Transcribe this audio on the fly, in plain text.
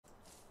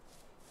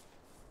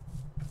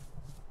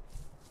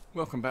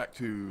Welcome back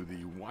to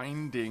the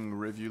winding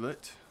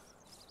rivulet.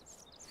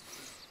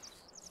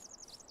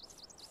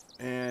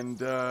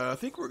 And I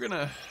think we're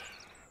gonna,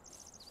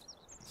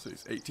 let's see,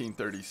 it's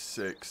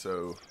 1836,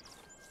 so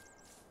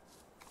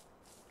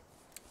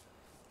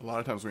a lot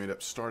of times we end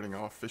up starting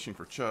off fishing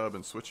for chub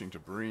and switching to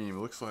bream.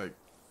 It looks like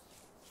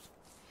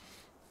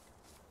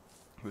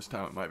this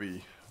time it might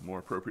be more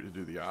appropriate to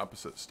do the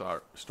opposite,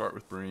 start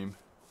with bream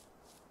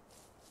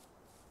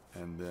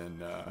and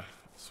then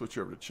switch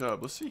over to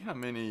chub. Let's see how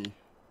many.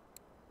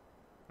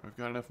 I've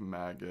got enough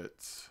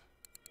maggots.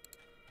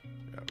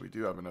 Yeah, we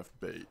do have enough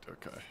bait.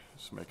 Okay,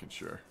 just making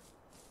sure.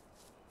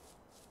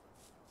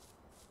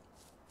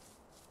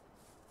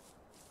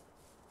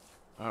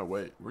 Oh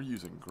wait, we're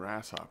using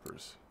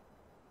grasshoppers.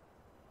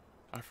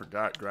 I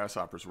forgot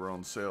grasshoppers were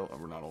on sale. Oh,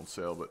 we're not on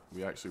sale, but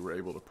we actually were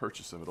able to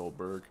purchase them at Old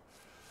Berg.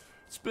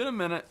 It's been a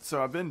minute,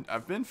 so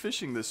I've been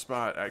fishing this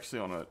spot actually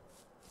on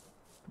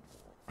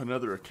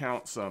another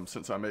account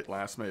since I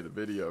last made a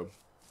video.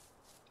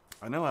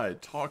 I know I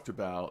had talked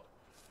about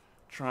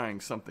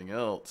trying something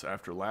else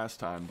after last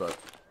time, but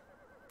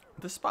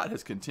this spot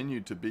has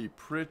continued to be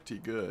pretty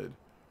good.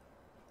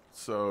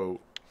 So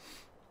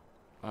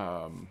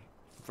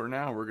for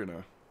now we're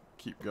gonna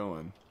keep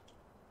going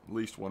at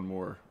least one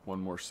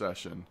more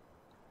session.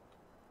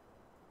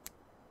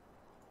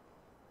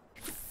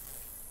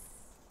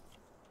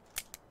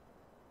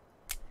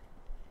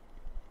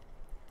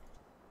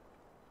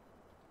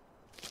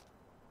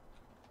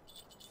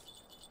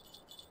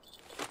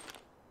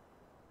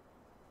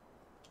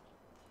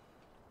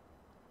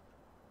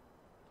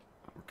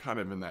 Kind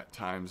of in that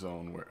time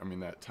zone where,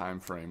 that time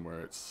frame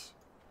where it's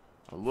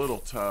a little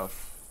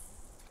tough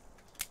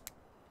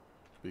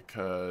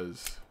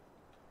because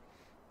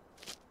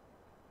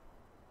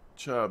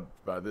chub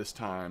by this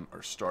time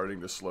are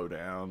starting to slow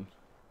down,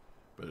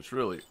 but it's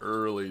really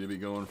early to be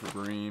going for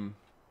bream,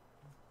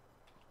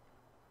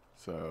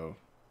 so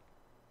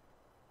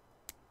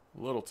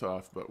a little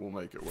tough, but we'll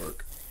make it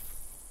work.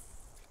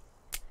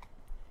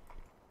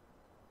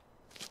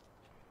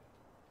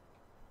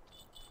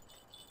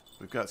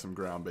 We've got some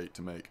ground bait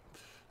to make.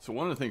 So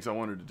one of the things I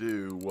wanted to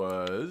do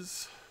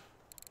was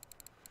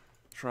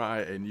try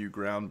a new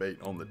ground bait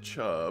on the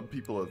chub.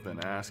 People have been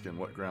asking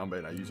what ground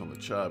bait I use on the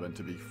chub, and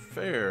to be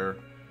fair,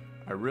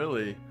 I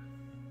really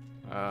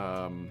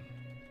have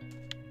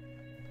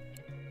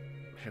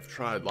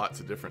tried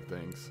lots of different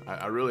things.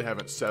 I really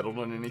haven't settled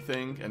on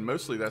anything, and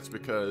mostly that's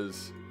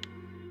because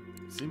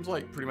it seems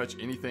like pretty much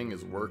anything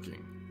is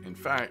working. In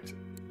fact,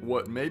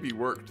 what maybe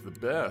worked the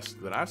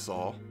best that I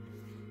saw,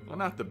 well,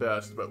 not the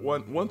best, but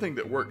one thing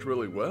that worked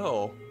really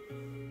well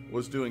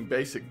was doing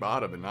basic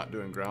bottom and not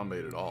doing ground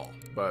bait at all.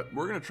 But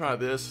we're going to try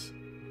this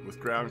with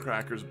ground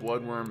crackers,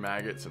 bloodworm,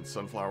 maggots, and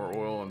sunflower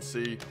oil and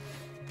see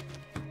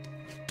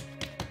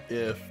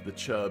if the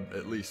chub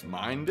at least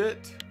mind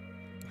it.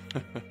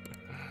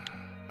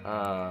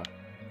 I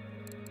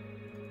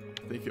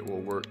think it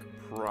will work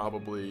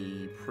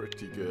probably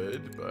pretty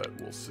good, but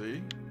we'll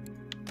see.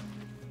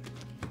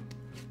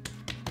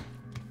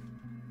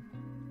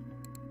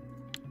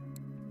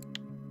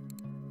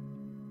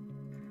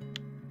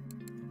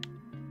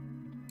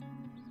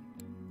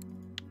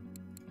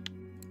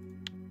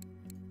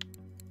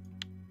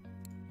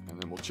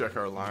 We'll check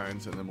our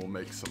lines, and then we'll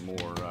make some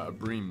more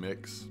bream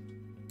mix.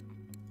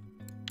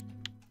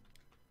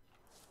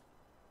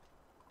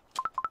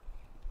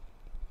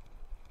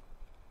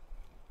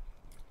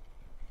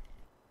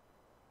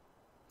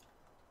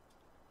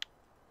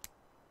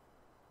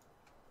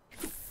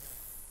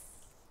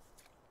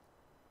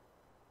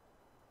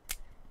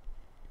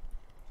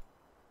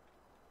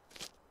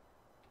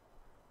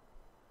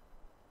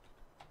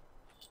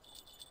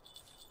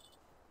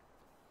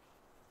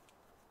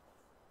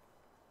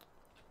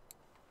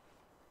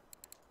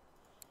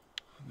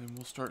 Then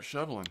we'll start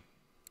shoveling.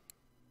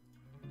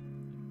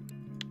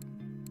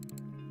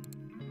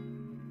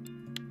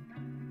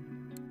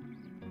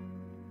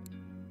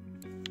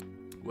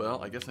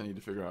 Well, I guess I need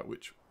to figure out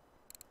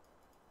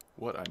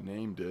what I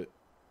named it.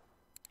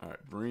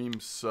 Alright,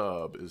 Bream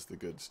Sub is the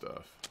good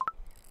stuff.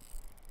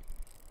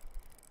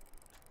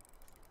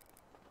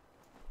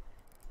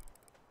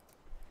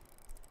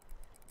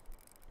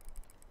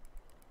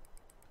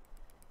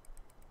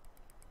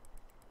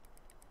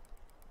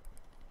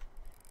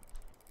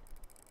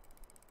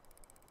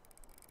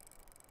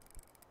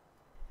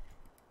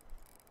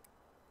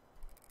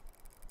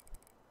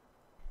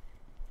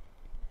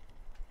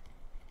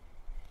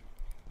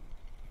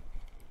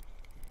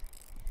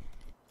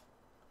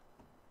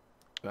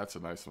 That's a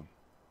nice one.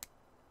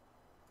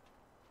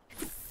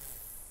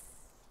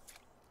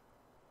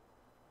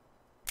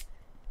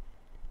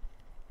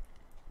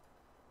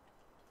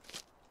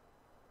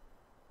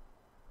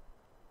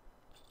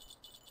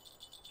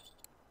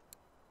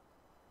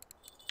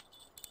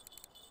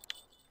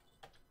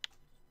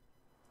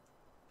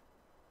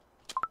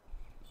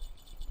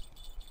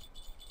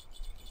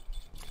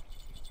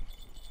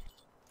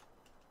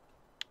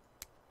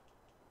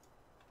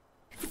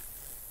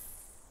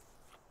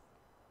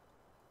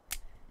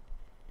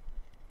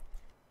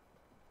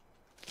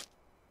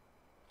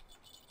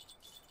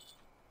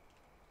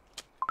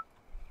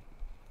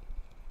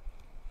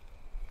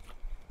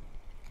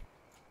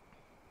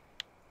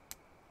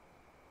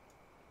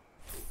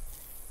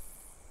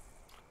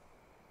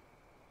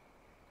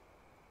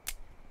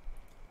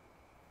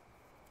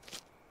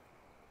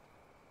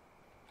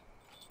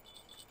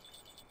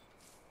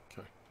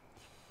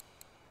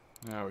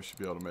 Now we should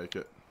be able to make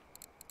it.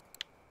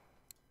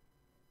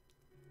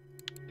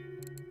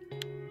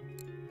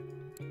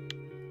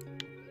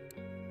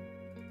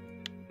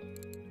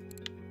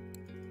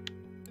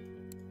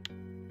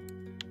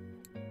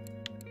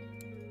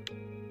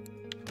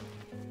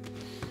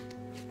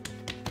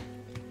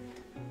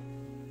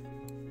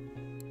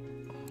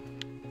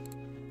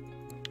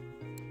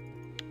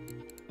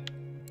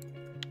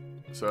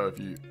 So if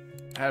you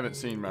haven't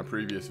seen my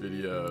previous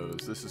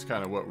videos, this is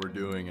kind of what we're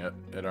doing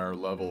at our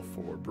level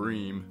for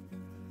Bream.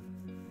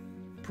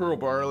 Pearl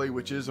barley,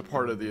 which is a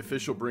part of the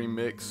official Bream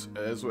mix,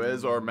 as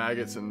are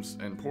maggots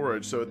and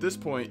porridge. So at this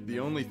point, the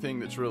only thing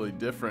that's really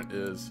different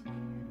is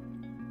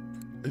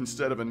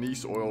instead of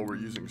anise oil, we're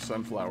using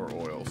sunflower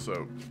oil.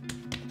 So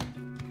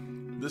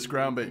this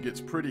ground bait gets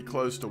pretty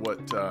close to what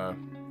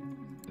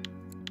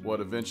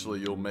eventually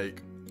you'll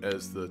make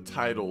as the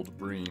titled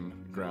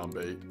Bream ground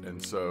bait,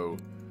 and so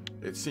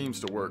it seems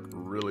to work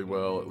really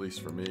well, at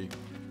least for me.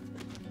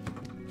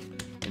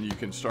 And you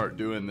can start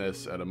doing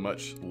this at a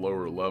much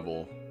lower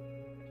level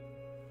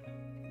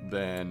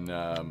than,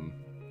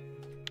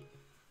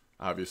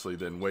 obviously,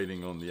 than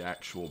waiting on the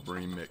actual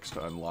Bream mix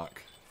to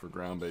unlock for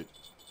ground bait.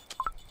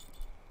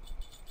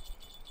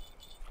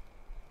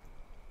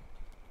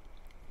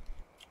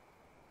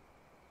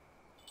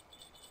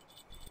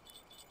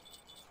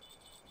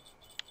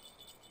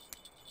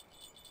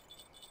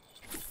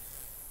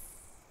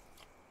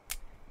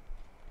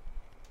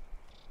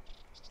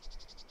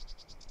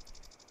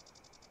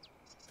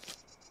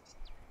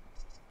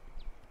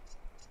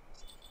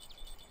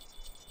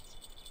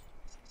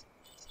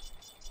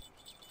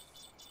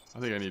 I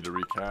think I need to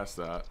recast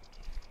that.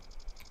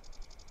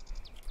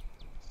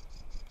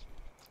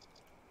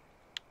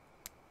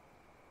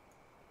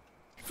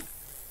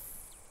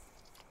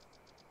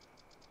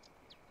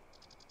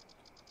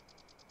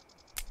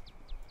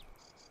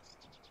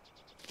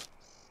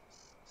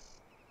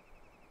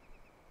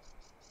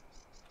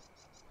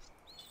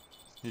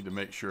 Need to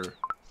make sure that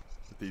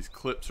these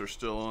clips are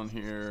still on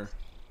here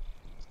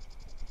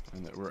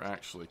and that we're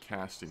actually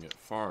casting it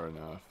far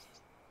enough.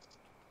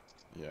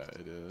 Yeah,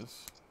 it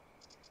is.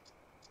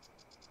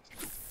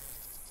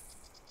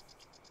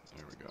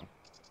 There we go.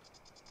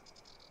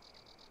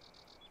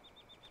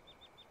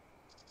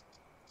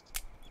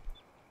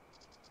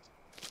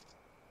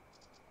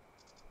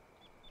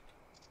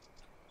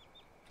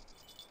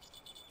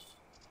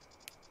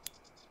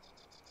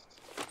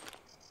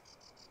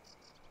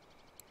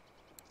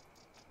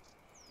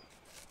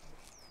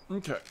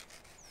 Okay.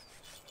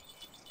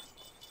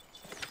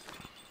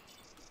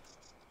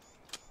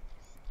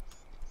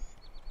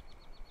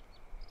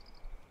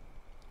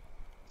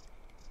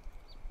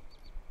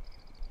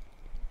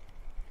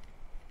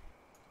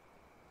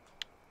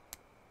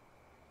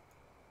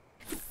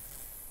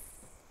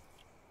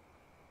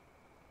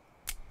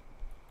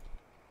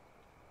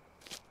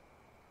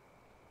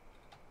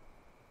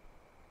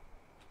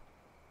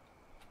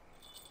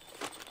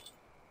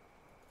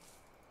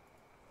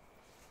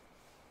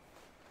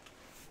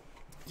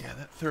 Yeah,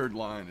 that third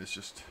line is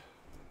just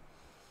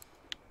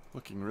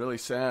looking really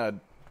sad.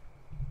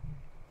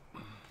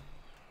 It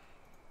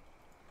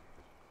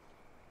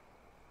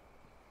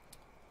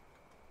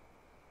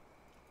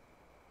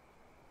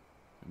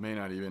may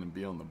not even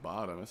be on the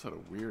bottom. It's at a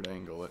weird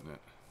angle, isn't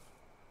it?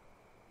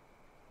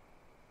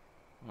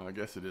 Well, I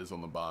guess it is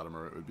on the bottom,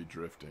 or it would be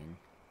drifting.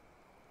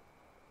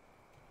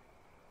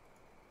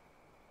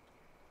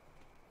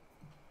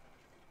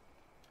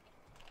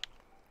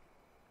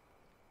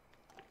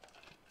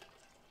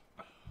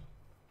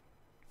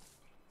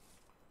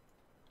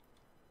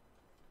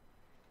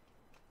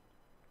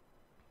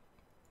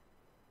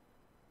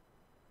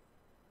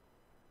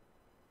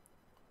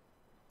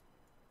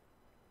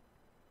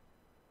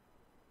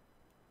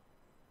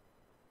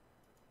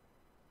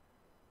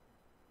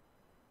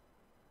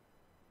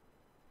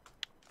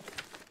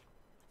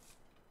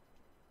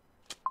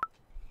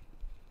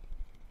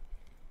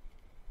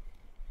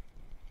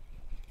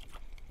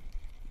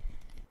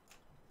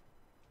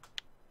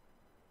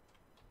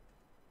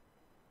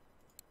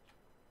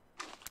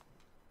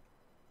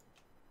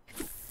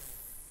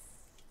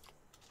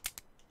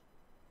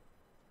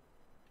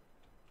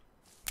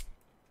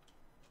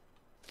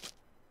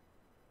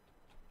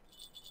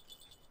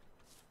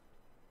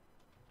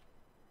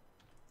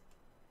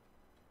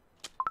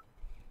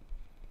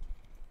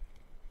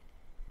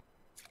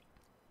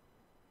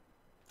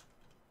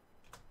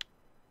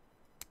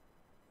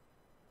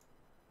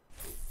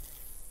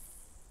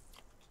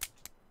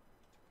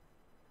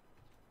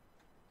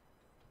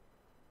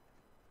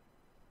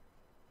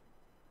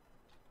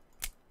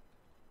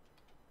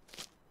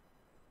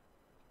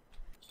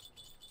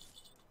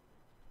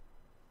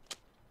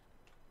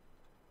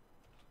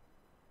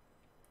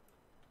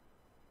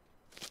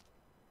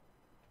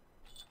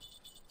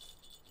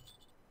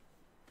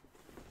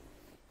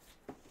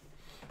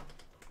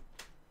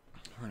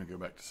 We're gonna go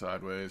back to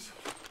sideways.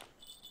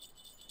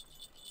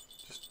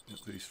 Just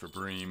at least for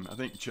Bream. I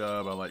think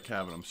Chub, I like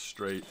having them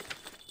straight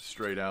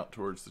out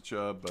towards the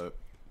Chub, but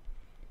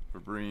for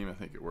Bream, I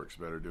think it works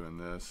better doing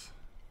this.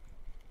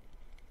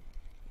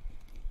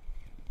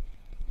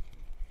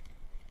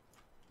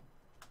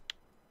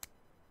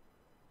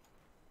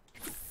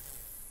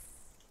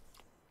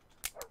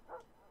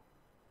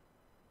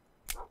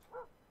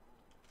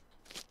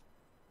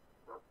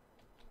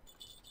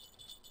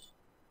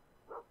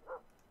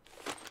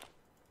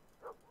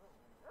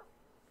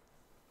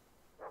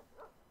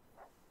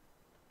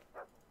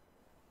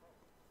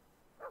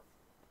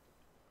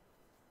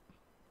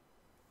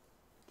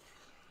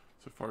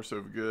 So far,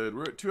 so good.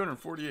 We're at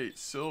 248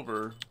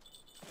 silver.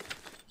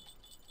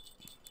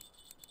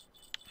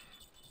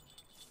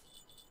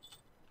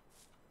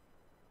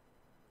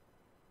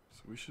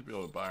 So we should be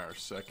able to buy our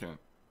second.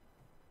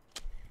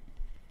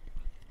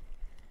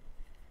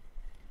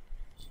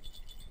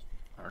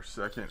 Our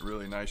second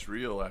really nice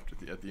reel after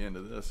at the end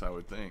of this, I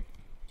would think.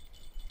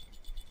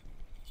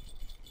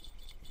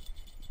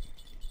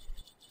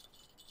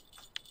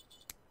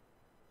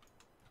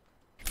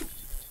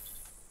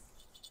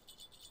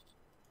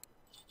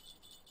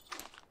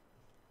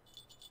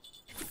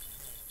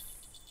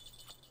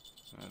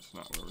 That's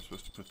not where we're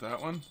supposed to put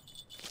that one.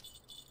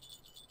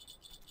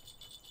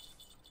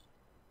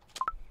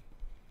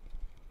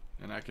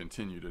 And I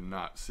continue to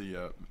not see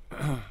a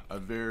a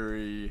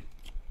very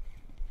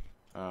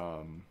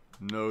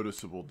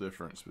noticeable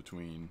difference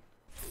between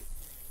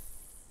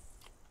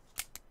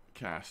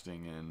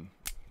casting in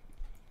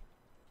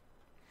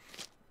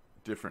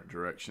different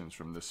directions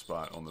from this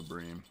spot on the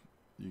Bream.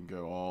 You can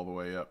go all the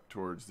way up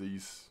towards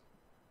these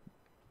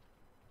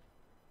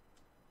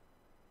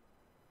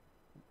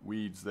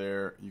weeds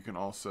there. You can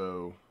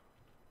also,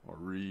 or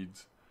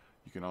reeds,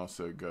 you can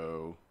also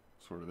go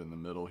sort of in the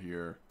middle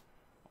here,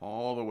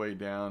 all the way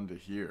down to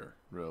here,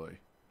 really,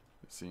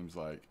 it seems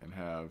like, and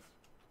have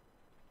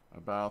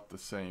about the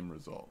same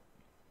result.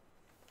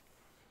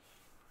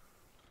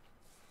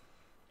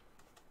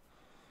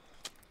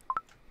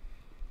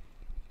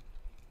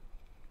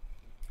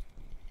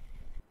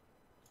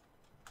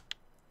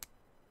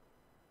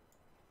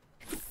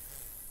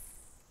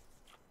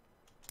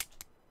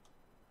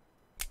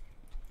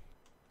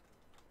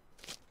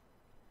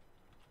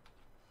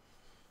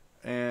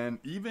 And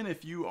even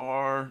if you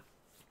are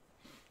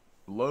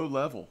low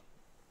level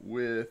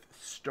with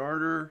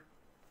starter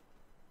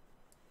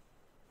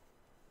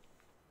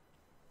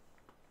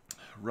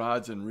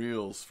rods and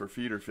reels for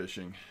feeder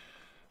fishing,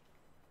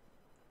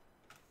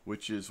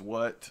 which is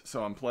what,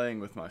 so I'm playing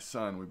with my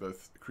son. We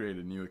both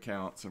created new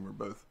accounts and we're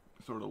both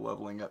sort of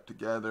leveling up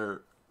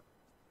together,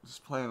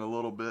 just playing a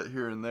little bit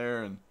here and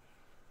there, and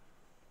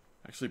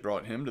actually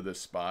brought him to this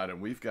spot,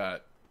 and we've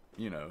got,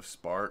 you know,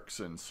 Sparks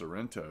and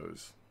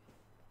Sorrentos.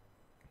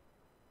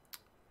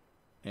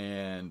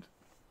 And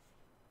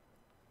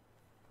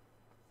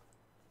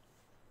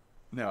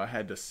now I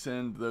had to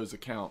send those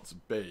accounts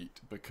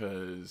bait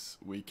because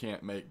we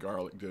can't make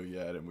garlic dough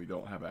yet and we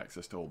don't have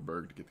access to Old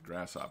Berg to get the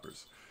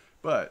grasshoppers.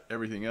 But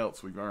everything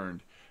else we've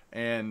earned.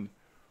 And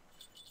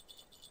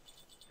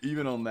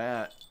even on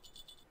that,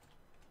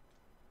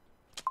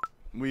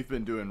 we've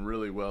been doing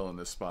really well in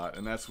this spot.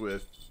 And that's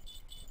with,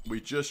 we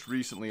just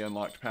recently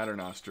unlocked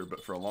Paternoster,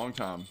 but for a long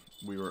time,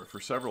 for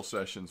several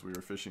sessions, we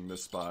were fishing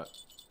this spot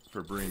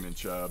for Bream and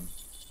Chub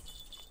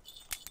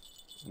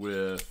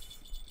with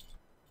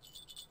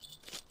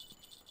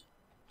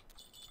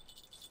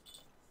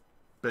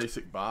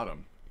basic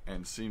bottom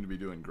and seem to be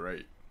doing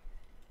great.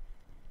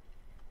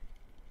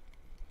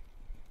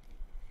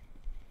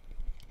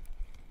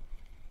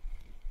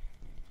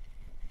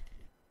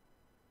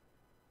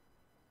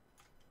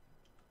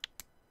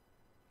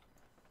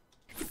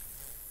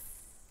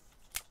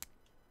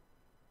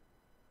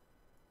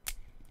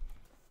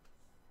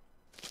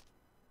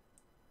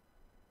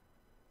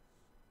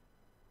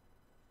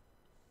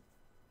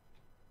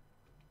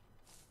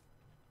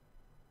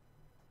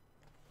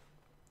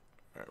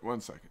 All right,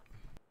 1 second.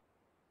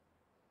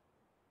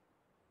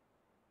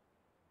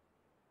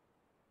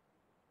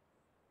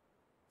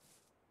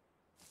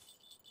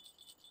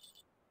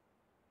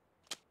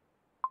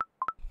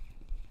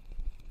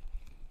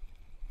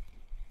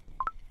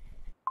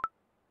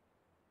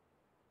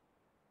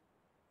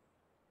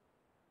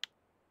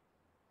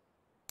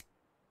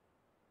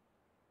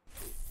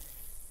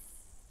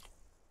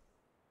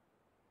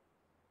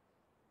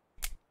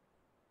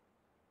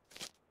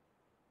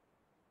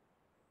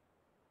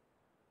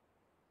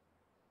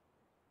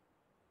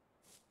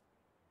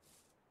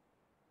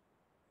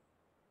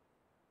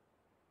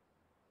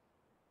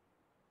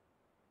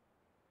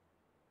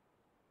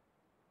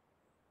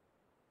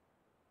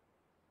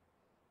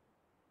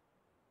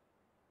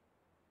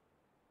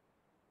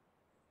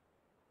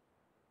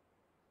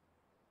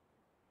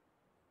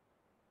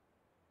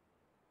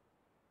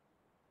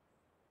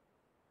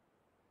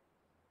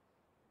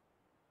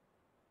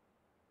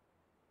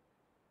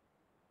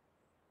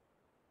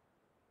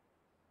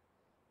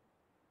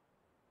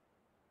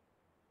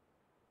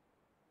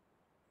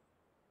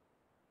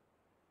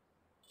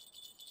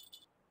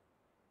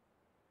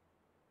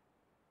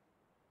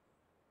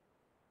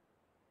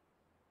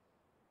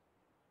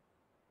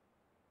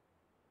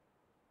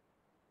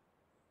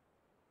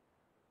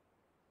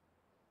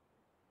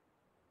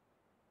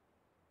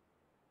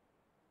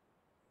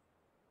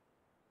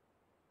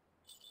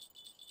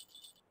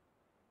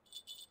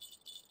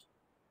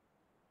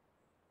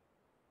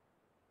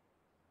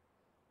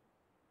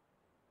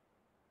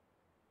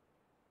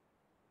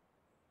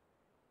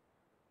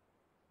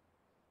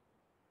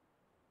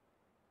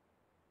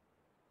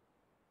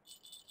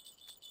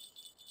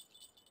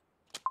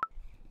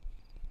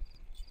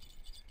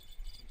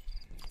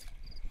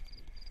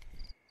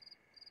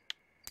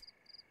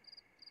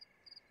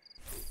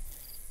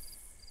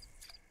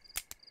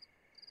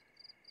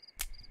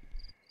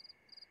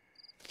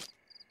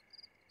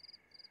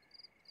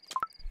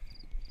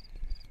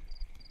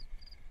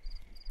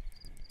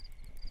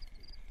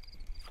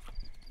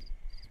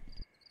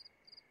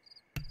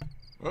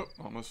 Oh,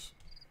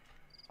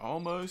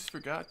 almost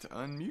forgot to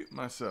unmute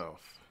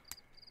myself.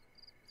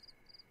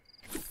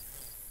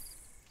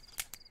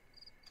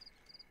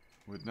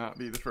 Would not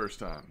be the first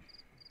time.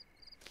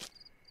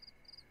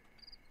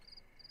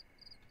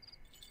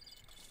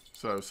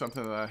 So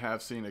something that I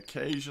have seen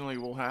occasionally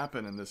will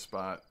happen in this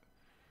spot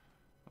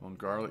on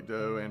garlic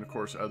dough, and of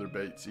course other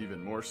baits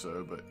even more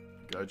so, but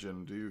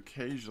gudgeon do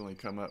occasionally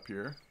come up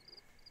here.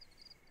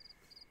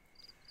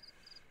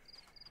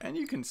 And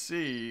you can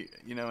see,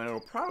 you know, and it'll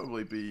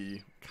probably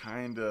be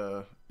kind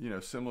of, you know,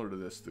 similar to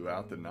this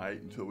throughout the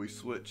night until we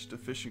switch to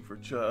fishing for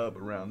chub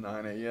around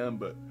 9 a.m.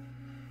 But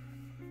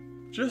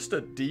just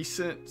a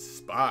decent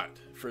spot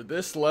for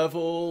this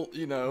level,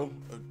 you know,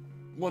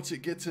 once it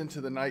gets into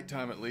the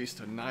nighttime at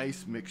least, a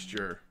nice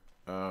mixture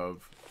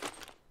of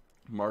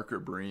marker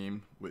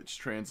bream, which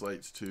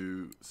translates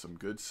to some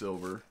good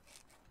silver.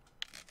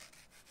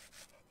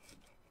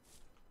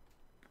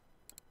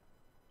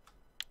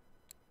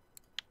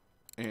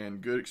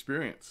 And good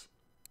experience.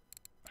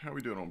 How are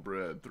we doing on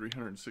bread?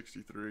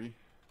 363. I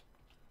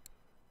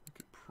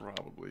could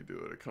probably do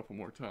it a couple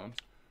more times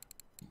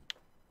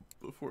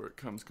before it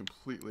comes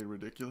completely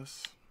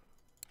ridiculous.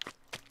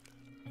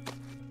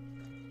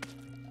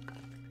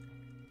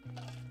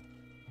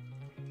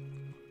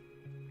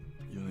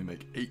 You only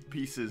make 8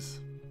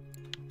 pieces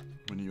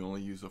when you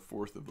only use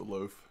 1/4 of the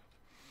loaf.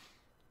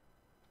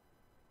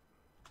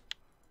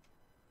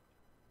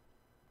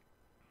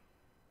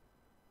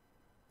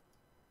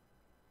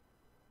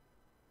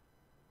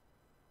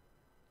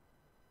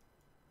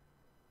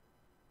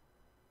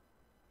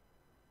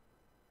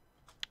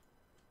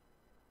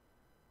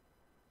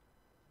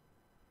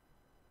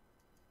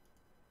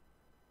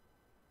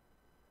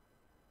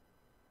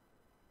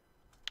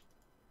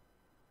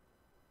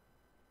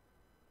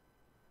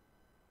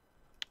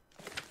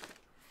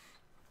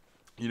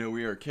 You know,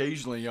 we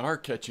occasionally are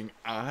catching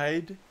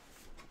eyed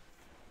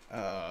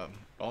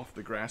off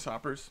the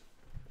grasshoppers.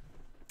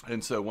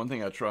 And so one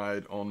thing I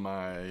tried on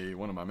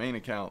one of my main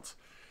accounts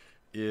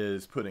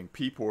is putting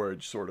pea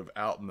porridge sort of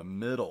out in the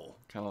middle,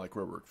 kind of like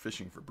where we're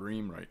fishing for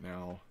bream right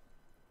now.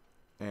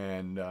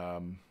 And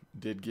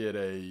did get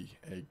a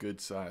good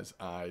size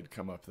eyed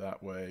come up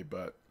that way,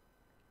 but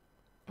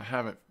I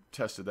haven't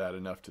tested that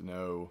enough to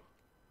know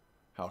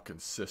how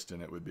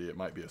consistent it would be. It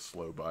might be a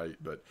slow bite,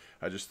 but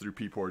I just threw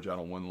pea porridge out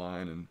on one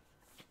line and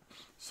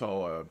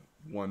saw a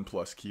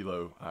 1+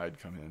 kilo eyed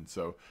come in.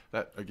 So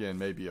that, again,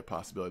 may be a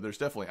possibility. There's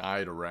definitely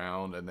eyed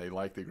around, and they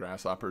like the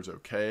grasshoppers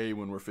okay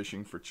when we're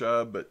fishing for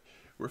chub, but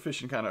we're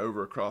fishing kind of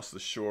over across the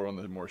shore on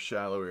the more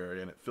shallow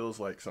area, and it feels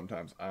like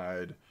sometimes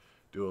eyed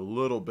do a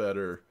little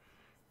better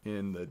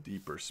in the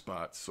deeper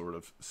spots, sort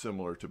of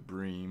similar to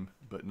bream,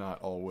 but not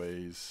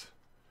always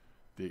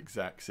the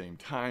exact same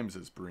times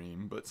as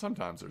bream, but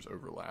sometimes there's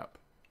overlap.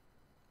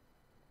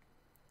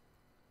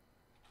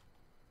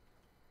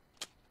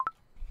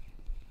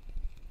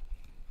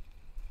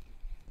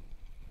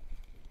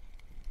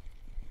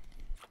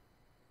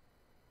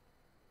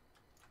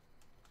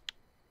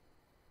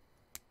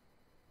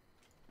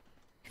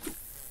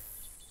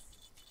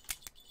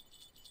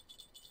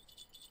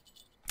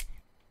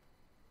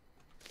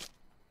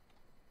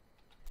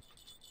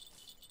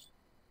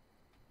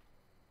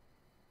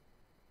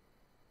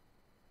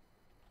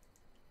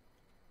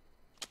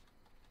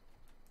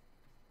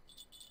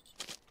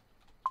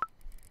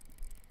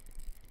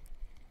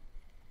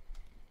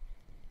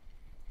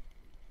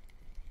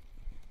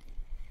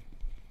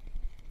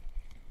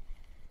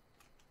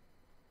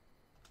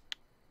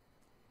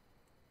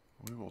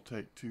 We will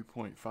take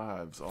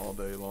 2.5s all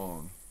day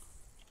long,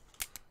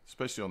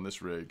 especially on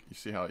this rig. You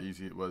see how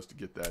easy it was to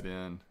get that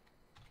in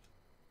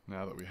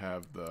now that we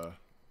have the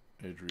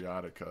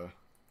Adriatica.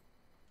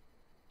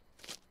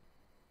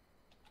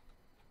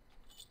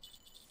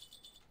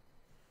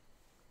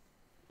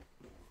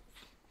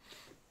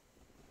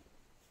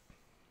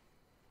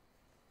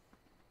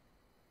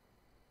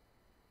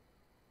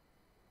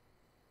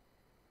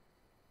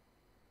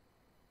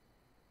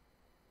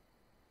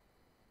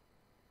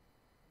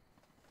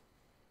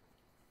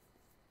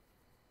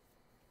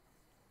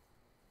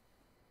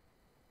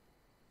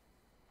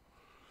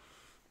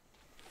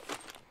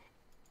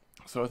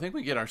 So I think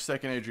we get our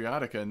second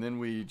Adriatica, and then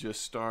we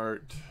just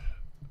start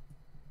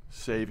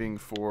saving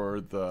for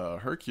the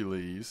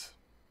Hercules,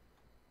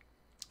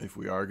 if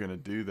we are going to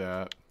do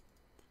that.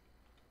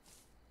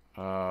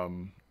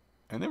 And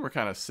then we're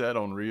kind of set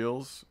on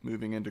reels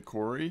moving into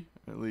Cory,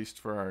 at least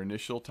for our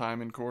initial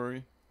time in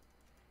Cory.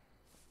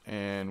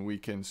 And we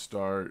can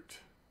start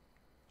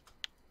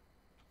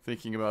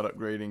thinking about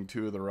upgrading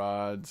 2 of the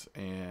rods,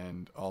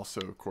 and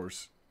also, of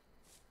course,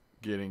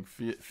 getting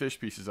fish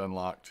pieces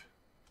unlocked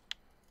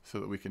so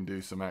that we can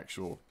do some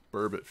actual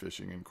burbot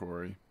fishing in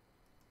Cory.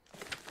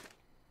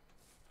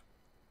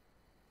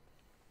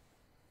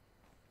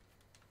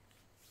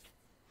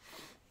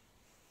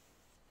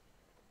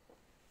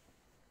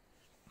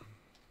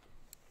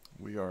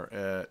 We are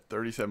at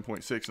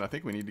 37.6, and I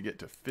think we need to get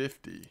to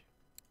 50.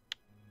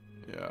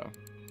 Yeah.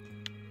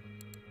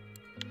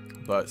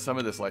 But some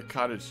of this, like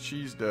cottage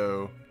cheese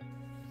dough,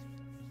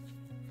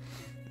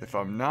 if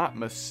I'm not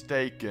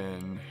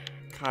mistaken,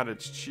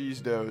 cottage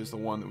cheese dough is the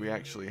one that we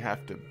actually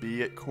have to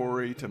be at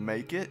Corey to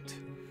make it.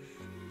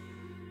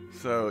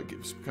 So it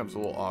becomes a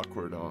little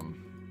awkward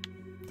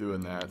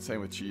doing that.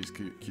 Same with cheese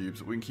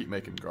cubes. We can keep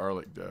making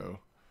garlic dough.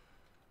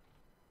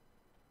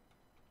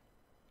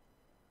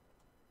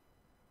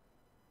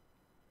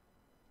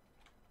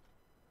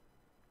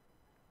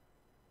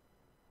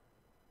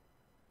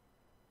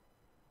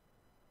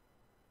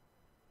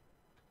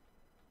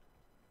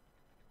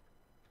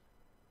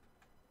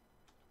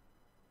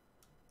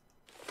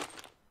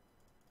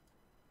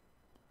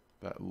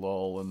 That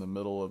lull in the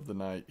middle of the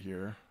night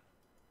here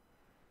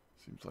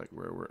seems like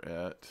where we're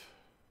at.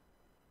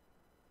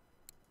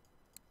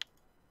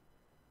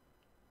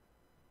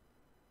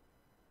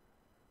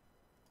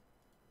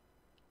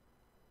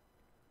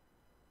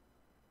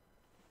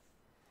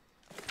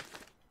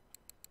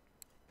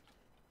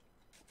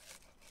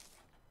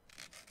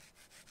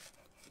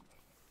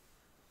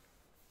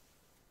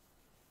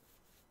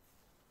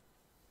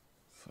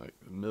 It's like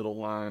the middle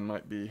line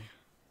might be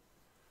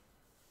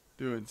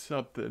doing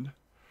something.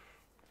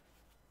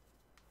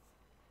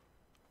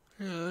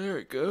 Yeah, there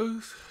it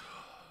goes.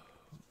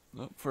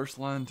 Oh, first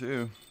line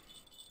too.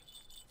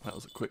 That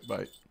was a quick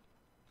bite.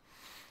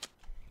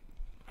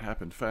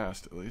 Happened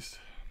fast, at least.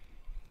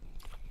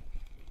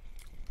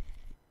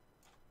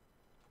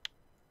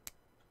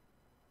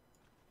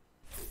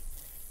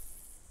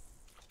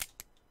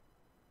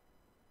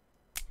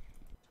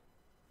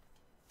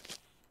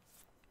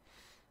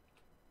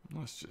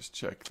 Let's just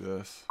check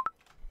this.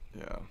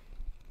 Yeah.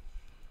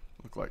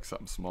 Looked like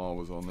something small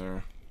was on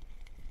there.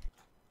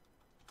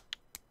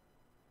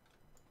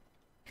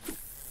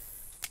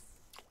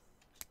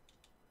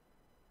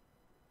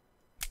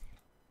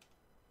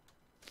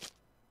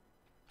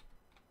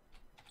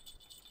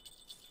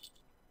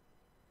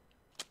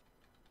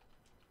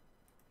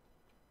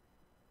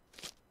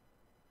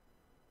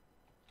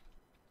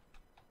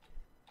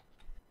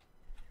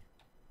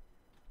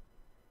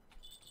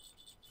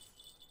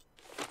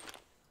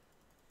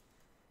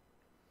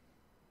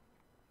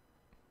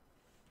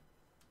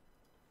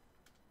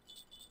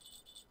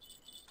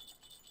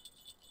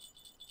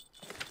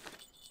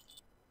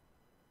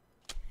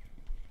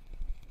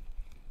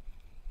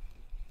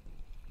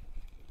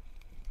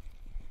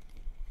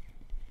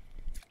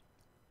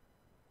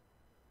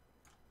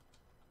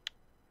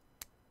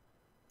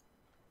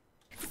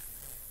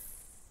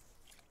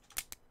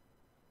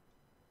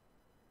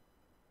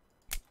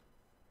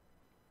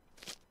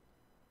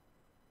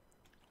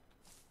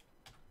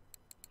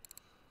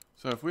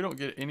 So if we don't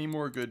get any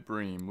more good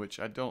Bream, which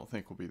I don't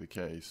think will be the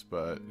case,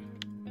 but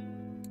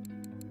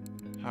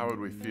how would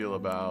we feel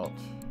about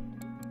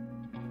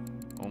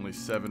only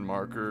 7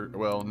 markers,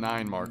 well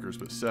 9 markers,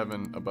 but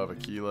 7 above a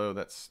kilo?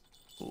 That's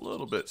a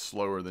little bit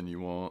slower than you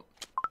want,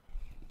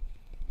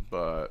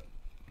 but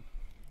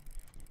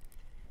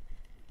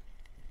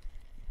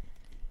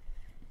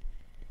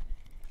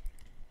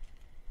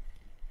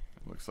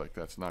it looks like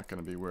that's not going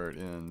to be where it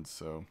ends,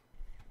 so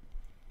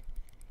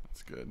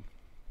that's good.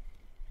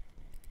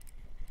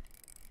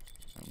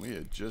 And we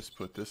had just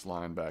put this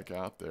line back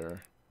out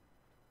there.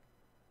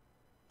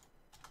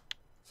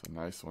 It's a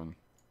nice one.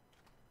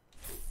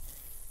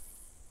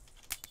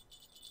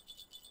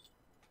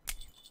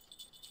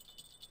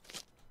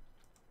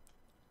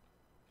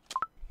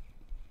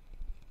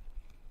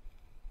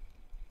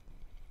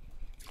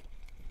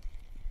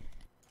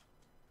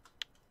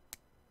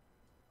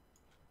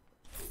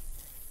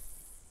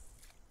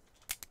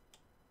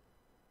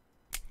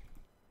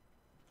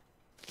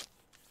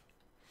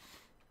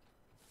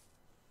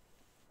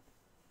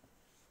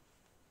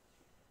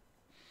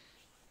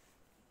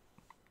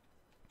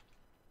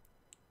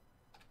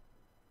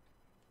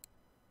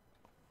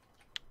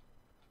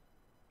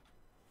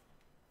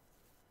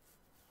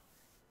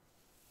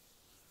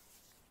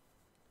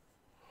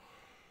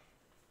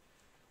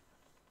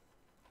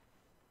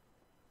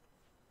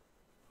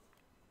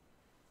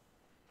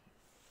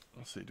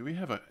 Let's see, do we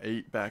have an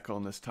 8 back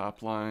on this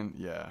top line?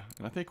 Yeah,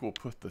 and I think we'll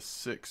put the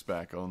 6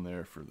 back on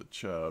there for the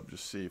chub.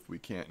 Just see if we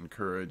can't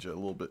encourage a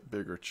little bit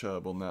bigger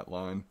chub on that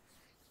line.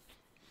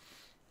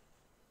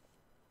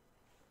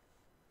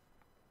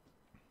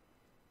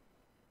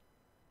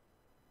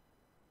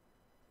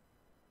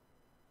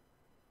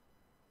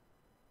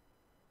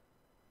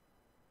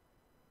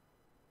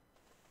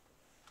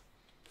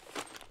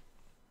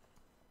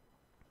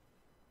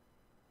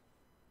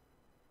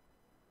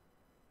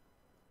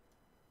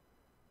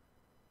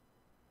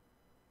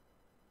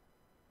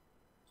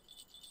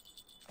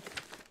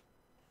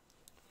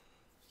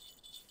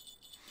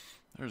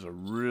 There's a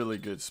really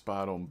good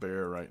spot on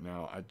bear right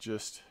now. I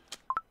just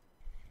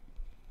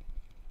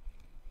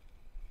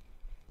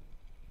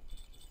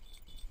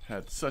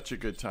had such a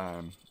good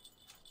time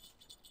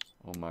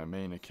on my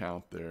main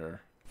account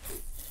there.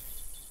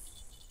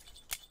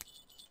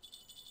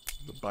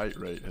 The bite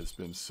rate has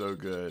been so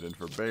good, and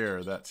for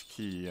bear, that's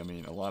key. I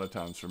mean, a lot of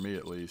times, for me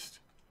at least,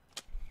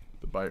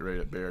 the bite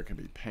rate at bear can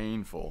be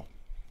painful,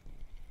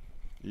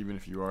 even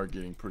if you are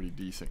getting pretty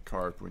decent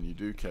carp when you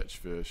do catch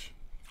fish.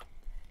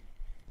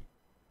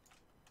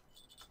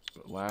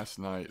 But last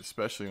night,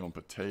 especially on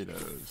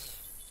potatoes,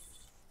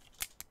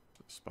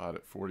 the spot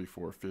at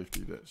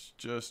 44.50, that's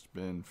just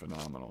been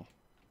phenomenal.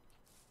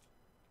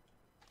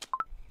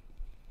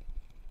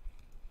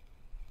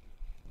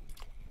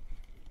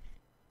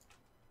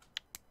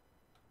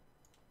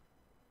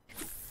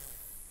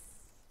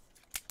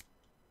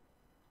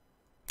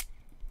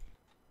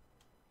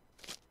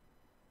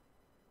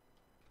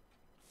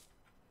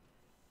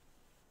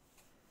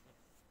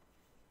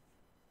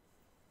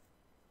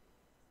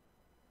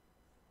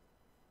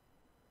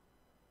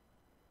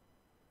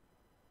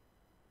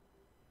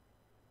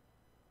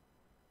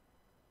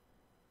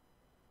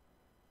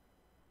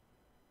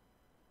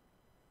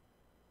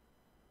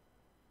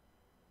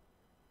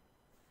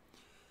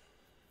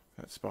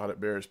 That spotted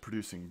bear is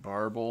producing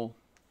barbel,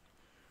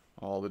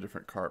 all the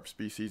different carp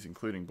species,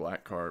 including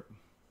black carp.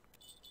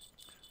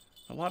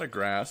 A lot of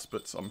grass,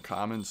 but some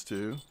commons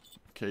too.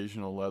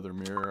 Occasional leather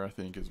mirror, I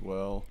think, as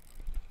well.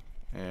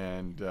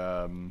 And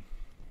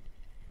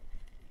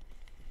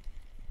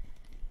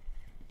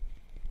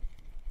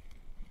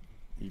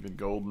even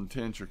golden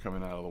tench are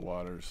coming out of the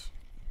waters.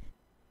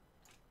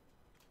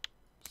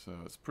 So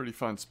it's a pretty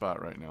fun spot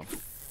right now.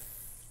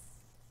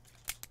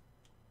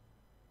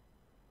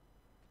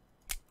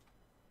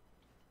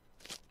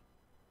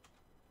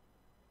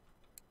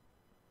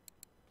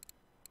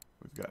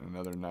 We've gotten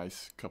another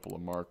nice couple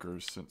of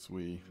markers since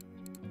we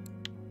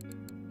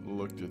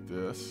looked at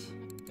this.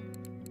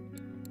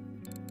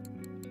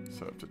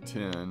 So up to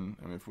 10.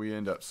 I mean, if we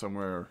end up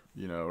somewhere,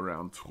 you know,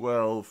 around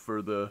 12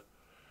 for the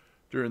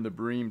during the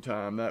Bream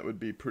time, that would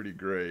be pretty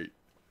great.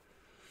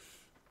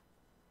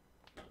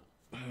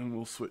 And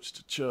we'll switch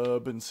to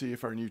Chub and see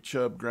if our new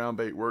Chub ground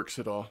bait works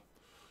at all.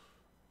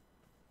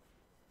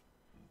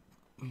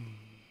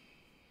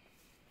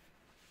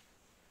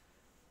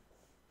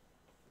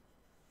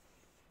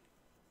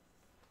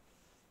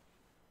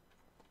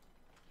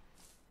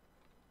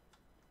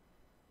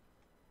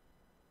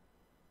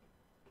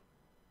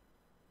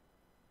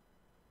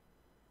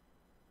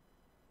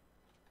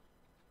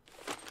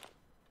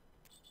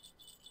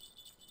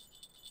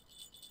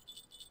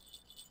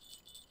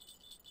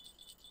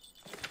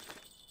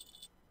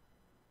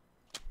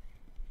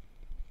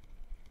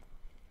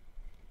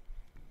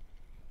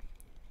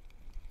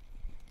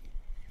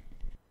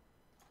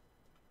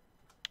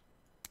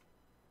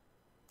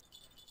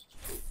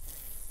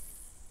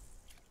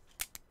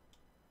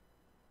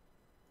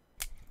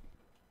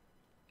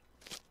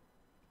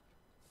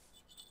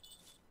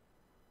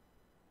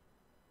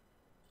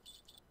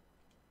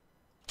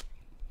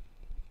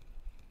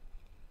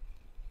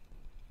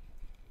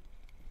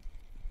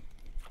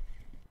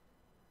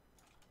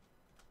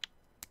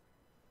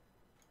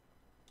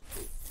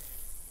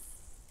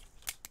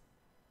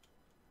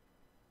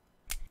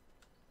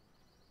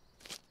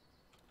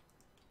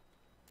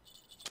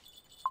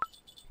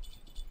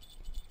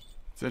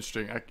 It's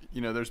interesting.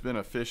 You know, there's been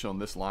a fish on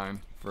this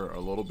line for a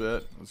little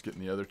bit. I was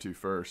getting the other two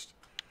first,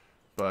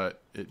 but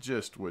it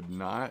just would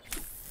not.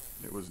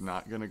 It was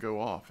not going to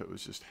go off. It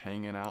was just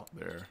hanging out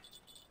there.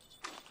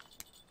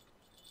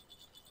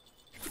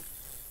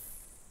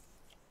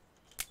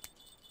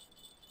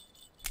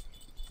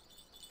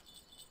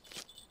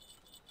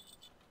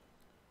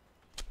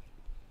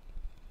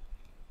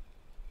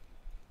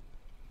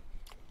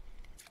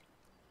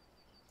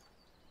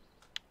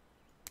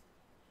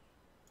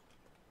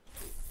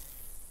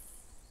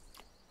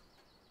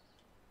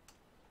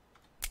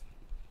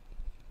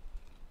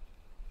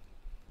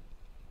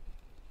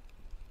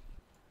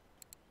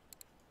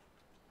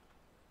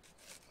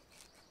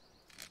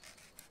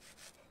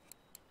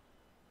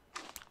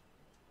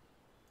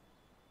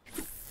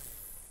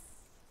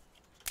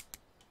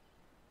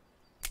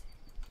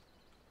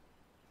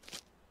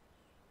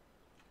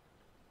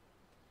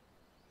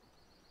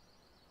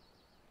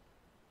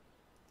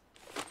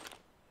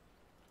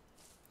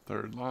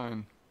 Third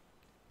line.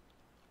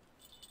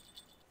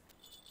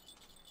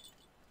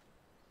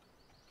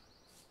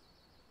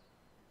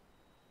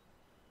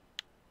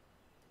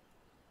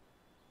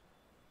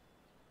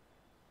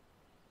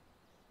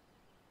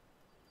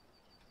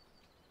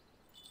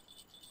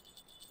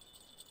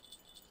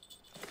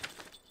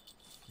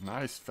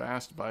 Nice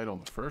fast bite on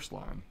the first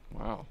line.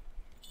 Wow.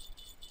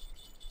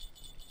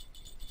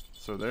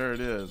 So there it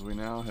is. We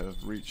now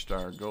have reached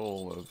our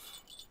goal of,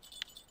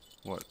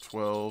 what,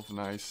 12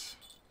 nice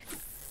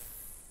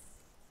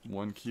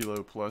 1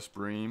 kilo plus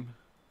Bream.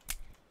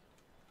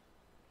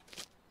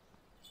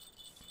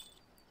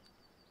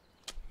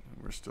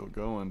 And we're still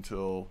going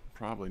till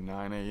probably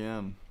 9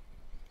 a.m.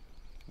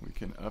 We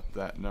can up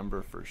that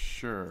number for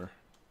sure.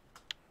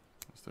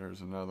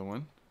 There's another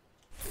one.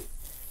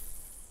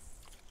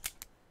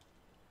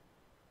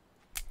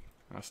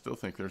 I still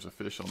think there's a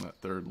fish on that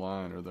third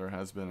line, or there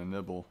has been a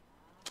nibble.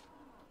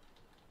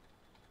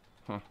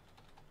 Huh.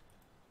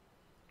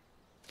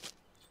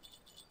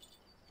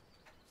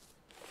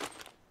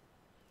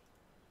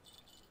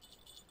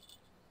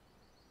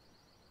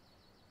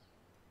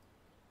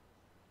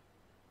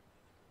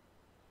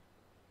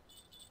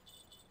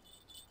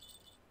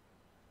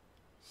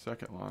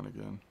 Second line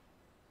again.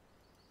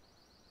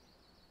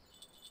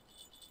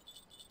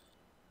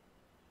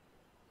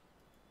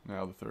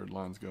 Now the third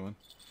line's going.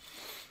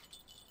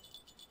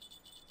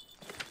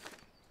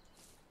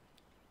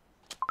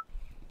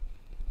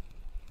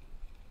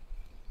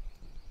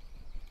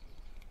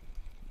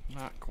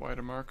 Not quite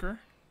a marker.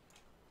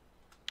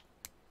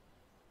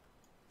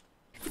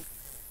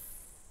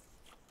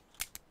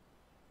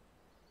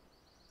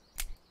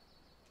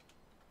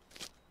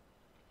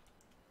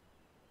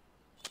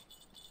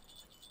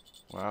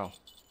 Wow.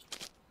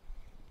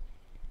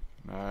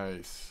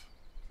 Nice.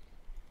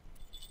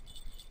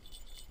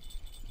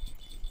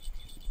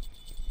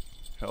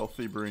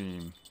 Healthy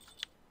Bream.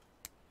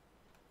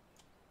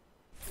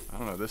 I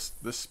don't know, this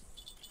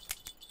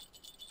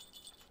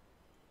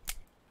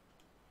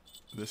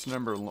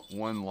number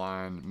 1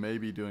 line may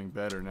be doing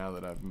better now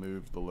that I've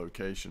moved the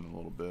location a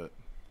little bit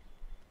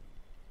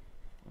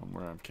on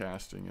where I'm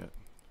casting it.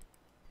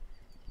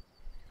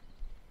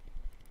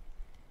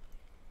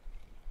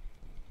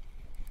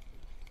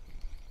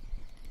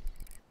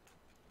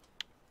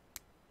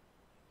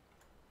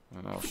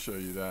 And I'll show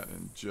you that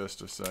in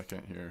just a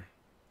second here.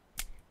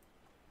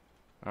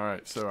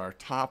 Alright, so our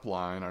top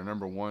line, our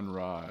number 1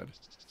 rod,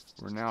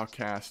 we're now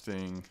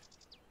casting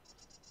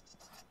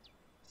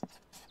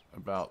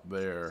about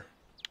there.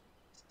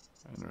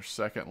 And our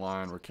second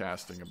line we're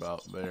casting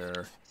about there.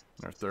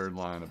 And our third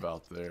line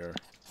about there.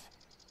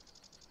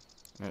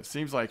 And it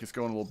seems like it's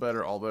going a little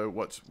better, although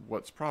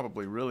what's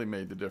probably really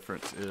made the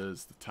difference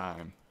is the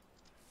time.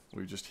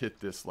 We just hit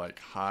this like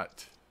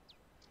hot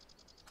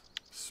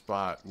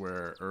spot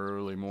where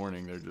early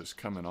morning they're just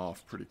coming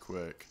off pretty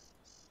quick.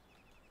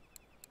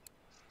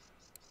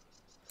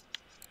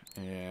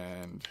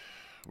 And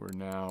we're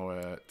now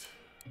at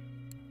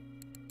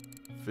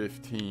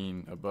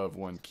 15 above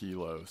 1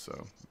 kilo,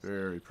 so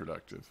very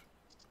productive.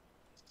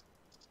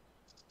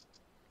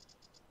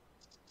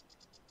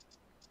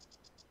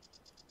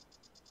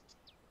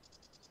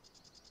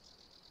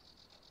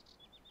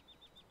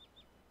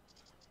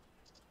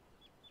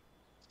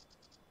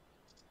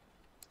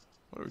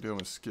 What are we doing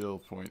with skill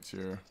points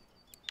here?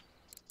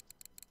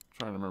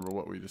 Trying to remember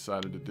what we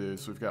decided to do.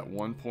 So we've got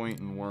 1 point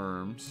in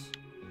worms.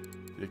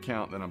 The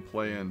account that I'm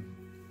playing,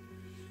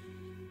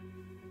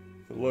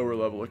 the lower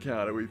level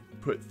account, we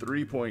put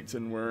 3 points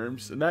in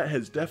worms, and that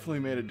has definitely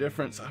made a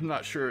difference. I'm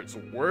not sure it's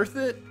worth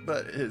it,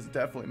 but it has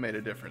definitely made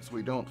a difference.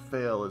 We don't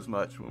fail as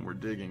much when we're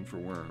digging for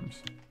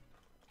worms.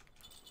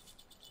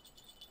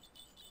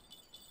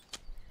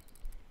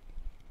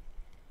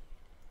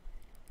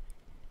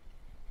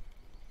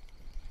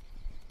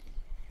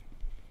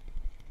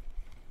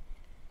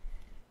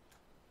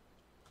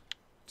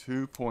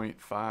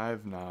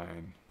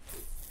 $2.59.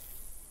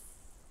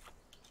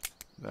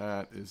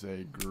 That is a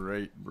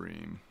great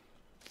Bream.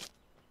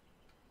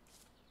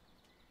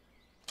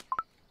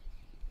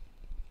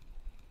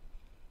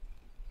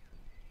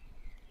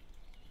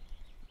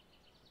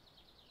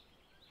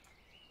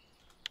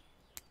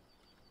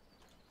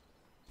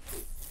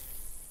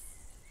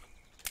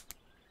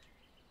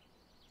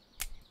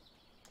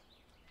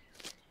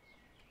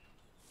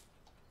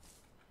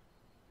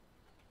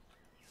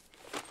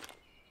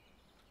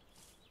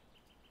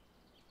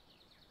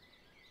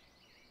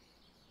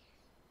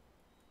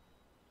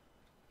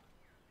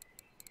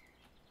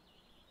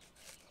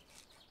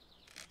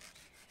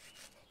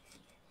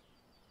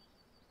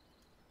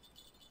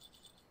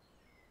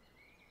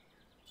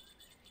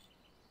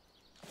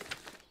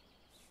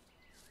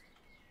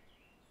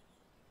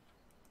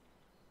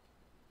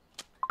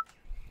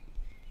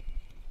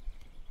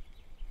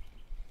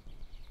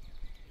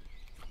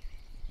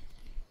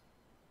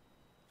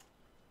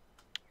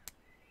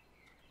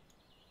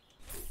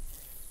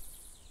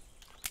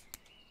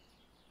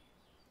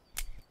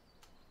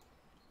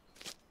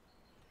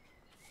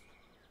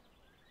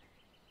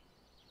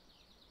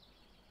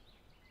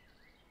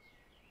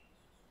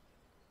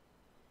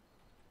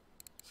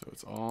 So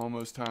it's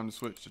almost time to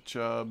switch to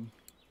Chub.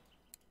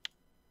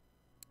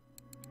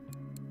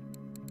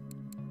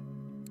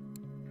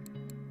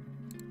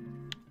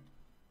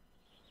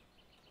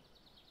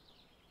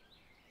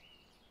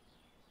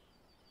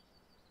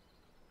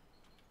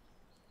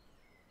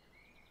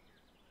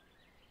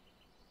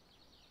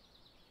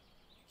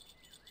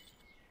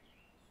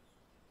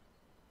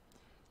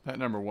 That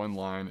number 1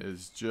 line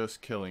is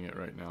just killing it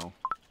right now.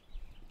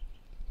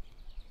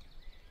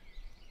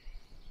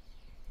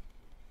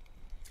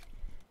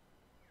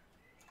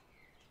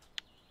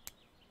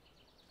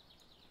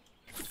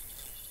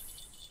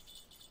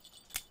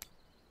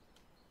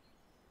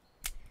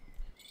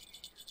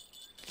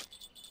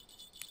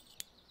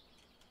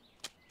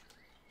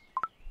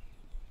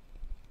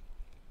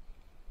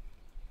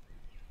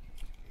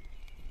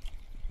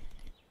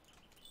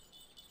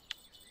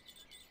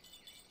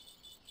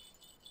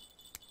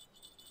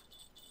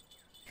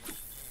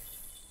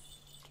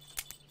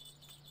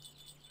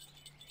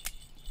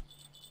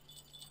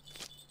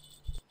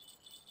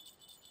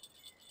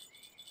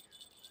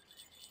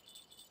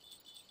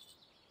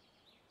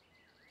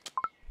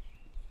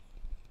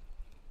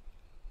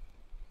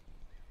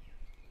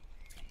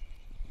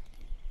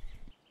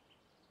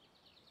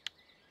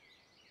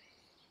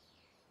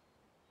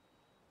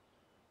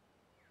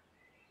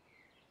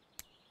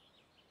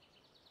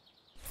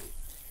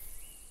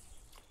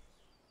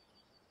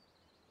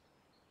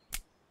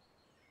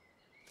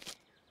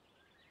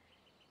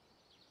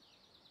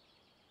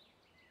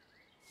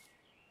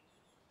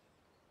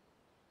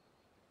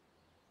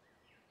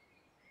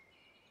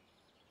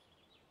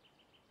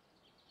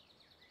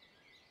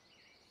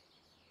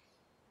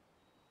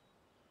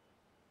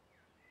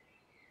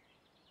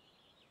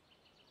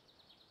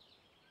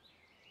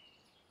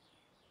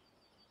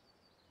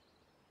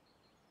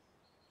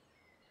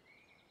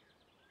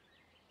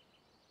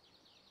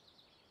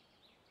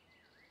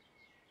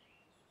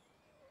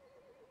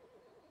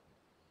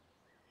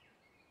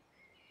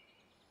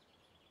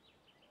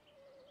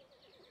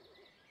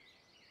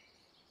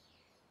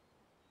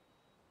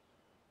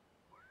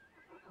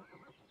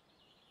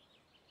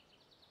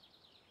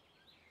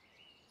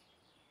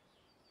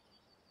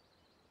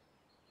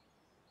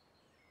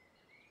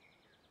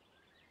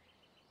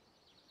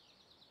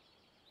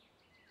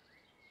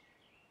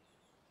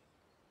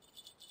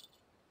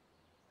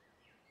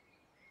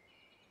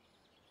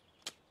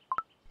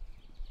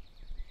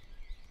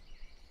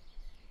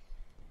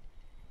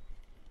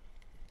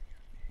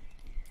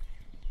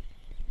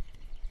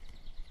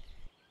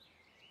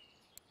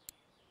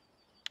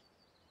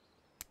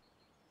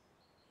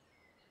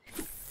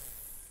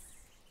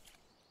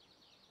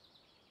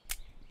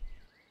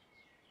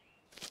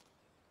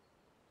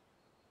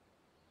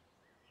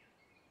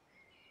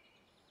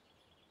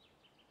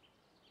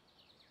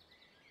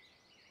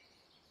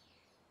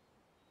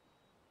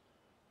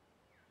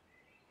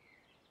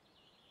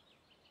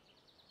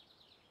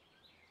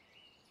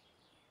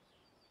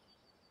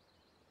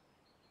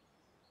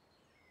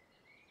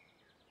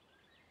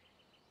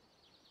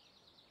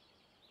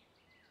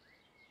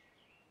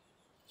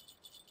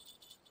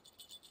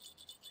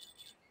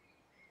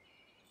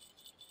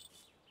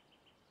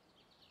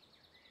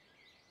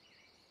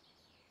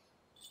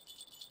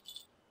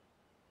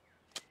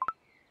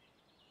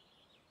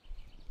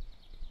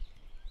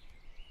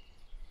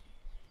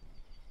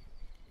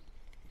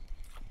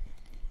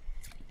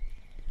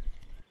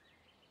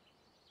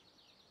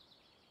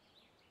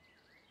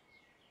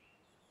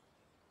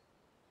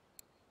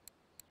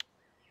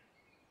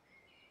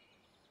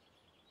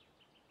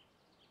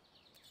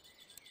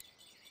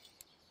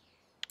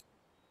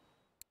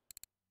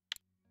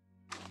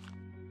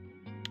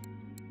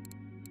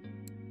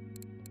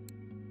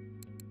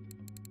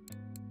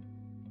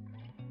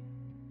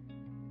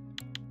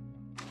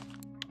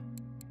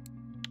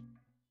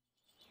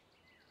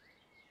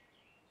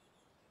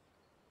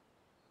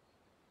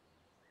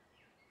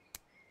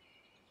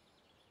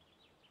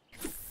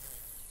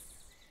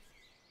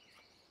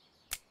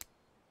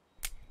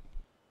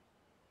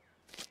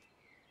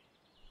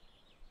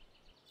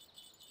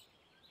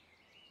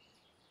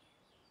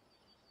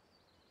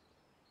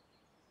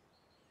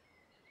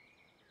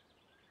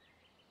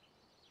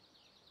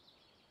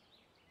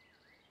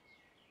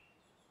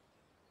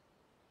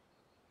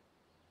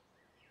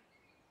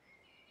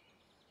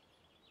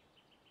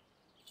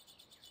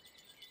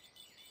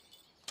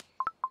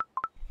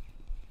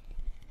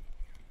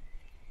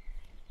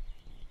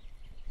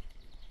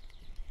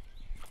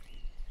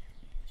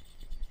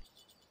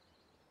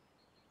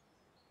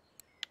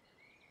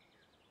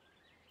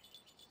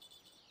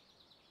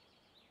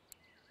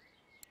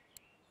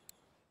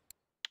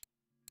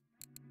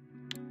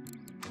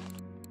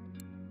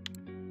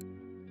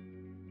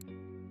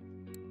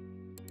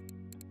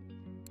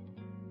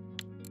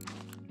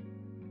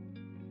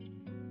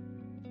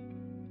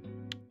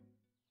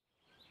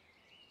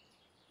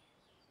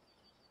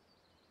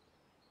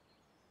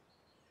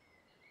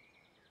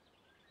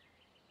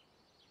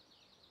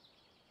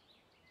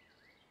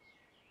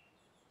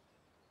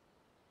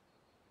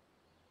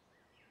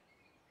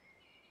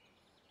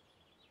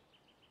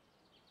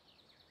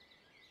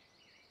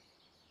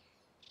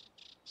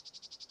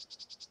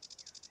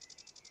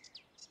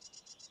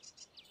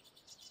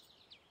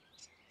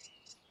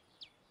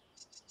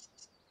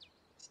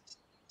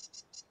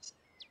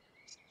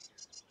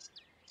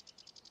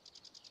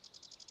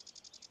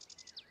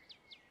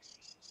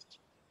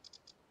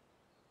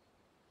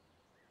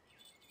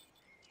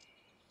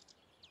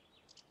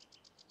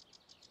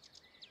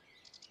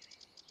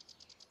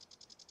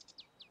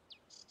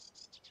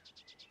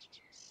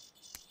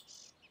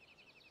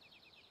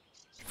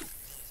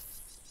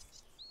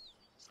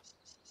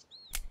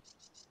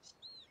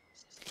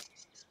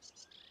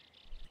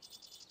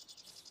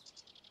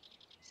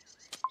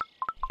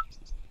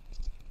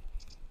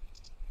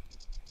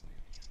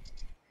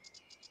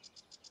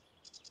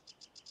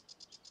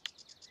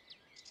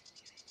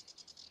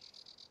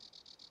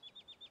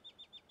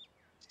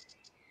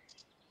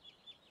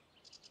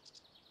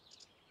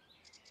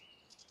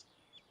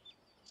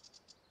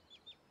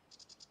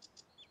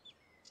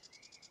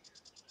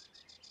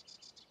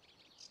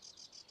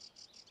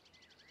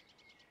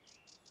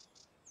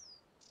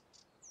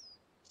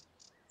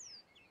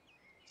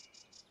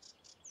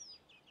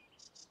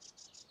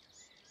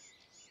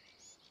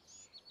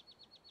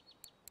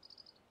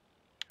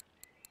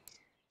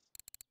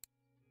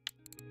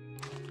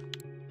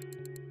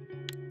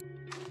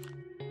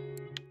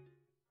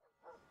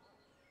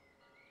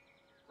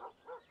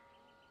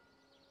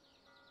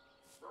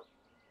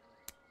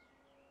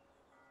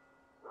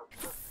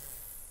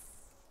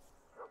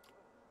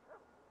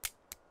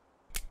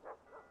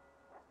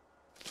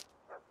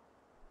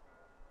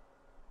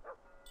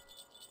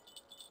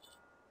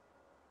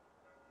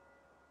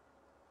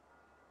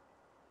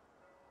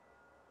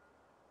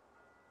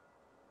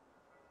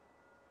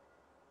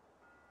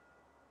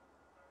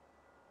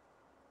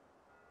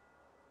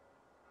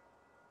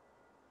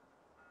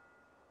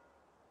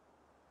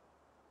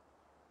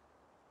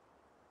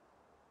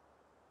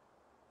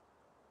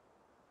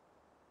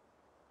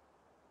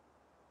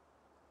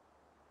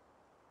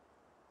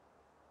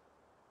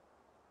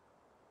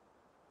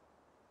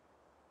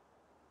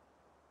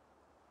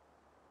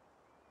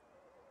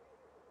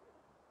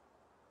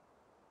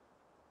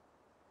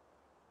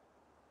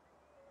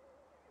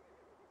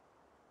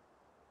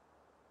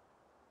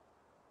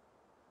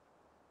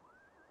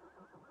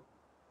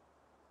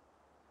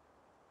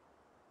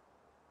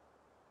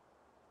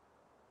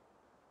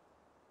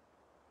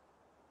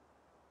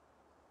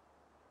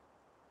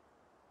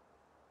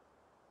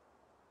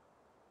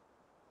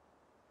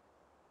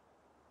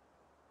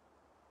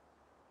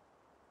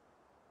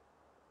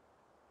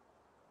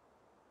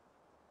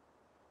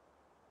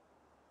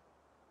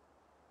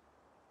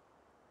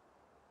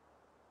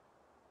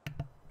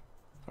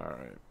 All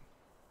right.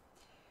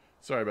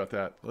 Sorry about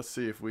that. Let's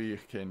see if we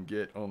can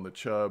get on the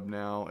Chub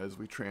now as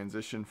we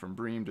transition from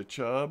Bream to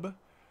Chub.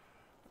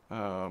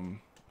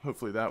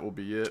 Hopefully that will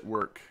be it.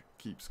 Work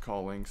keeps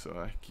calling, so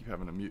I keep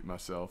having to mute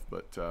myself.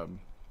 But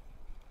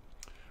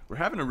we're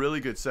having a really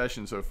good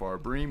session so far.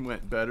 Bream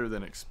went better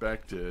than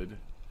expected.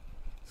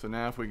 So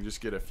now if we can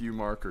just get a few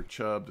marker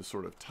Chub to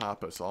sort of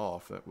top us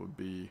off, that would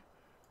be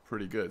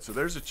pretty good. So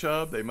there's a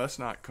Chub. They must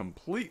not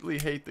completely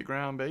hate the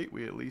ground bait.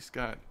 We at least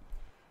got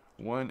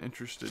one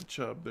interested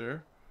Chub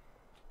there.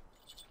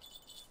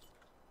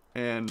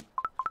 And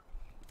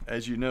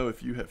as you know,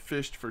 if you have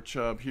fished for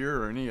Chub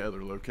here or any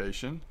other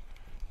location,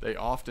 they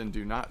often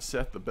do not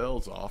set the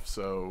bells off,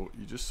 so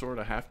you just sort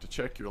of have to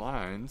check your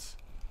lines.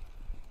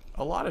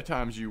 A lot of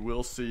times you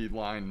will see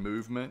line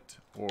movement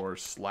or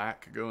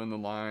slack go in the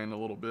line a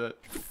little bit.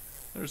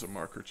 There's a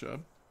marker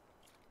Chub.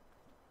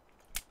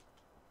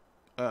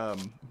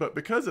 But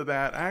because of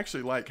that, I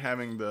actually like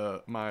having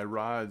my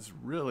rods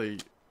really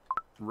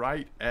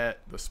right at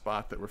the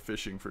spot that we're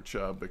fishing for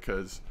Chub,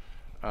 because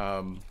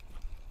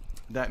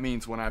that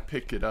means when I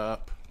pick it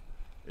up,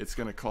 it's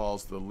going to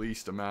cause the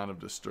least amount of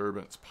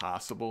disturbance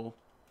possible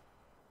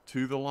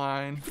to the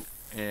line.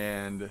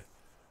 And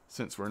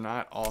since we're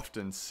not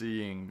often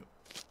seeing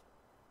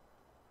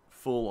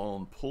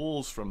full-on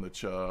pulls from the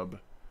Chub,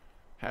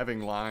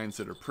 having lines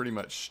that are pretty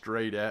much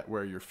straight at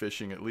where you're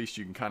fishing, at least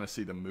you can kind of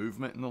see the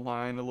movement in the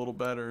line a little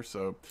better.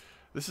 So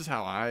this is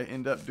how I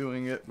end up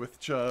doing it with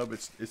Chub.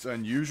 It's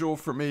unusual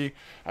for me.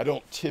 I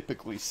don't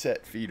typically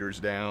set feeders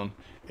down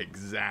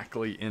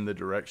exactly in the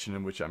direction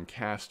in which I'm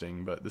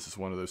casting, but this is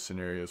one of those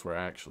scenarios where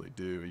I actually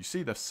do. You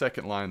see the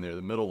second line there,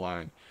 the middle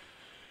line.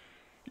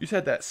 You just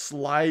had that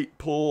slight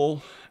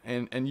pull,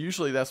 and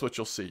usually that's what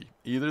you'll see.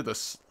 Either the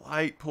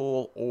slight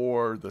pull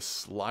or the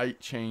slight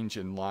change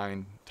in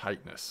line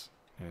tightness.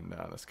 And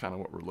that's kind of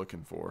what we're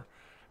looking for.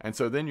 And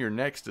so then your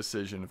next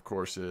decision, of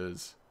course,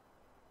 is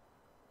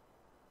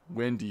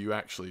when do you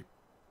actually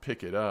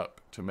pick it up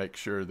to make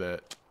sure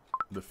that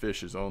the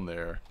fish is on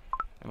there.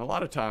 And a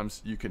lot of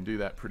times you can do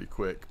that pretty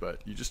quick,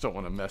 but you just don't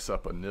want to mess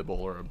up a nibble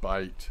or a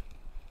bite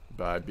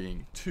by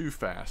being too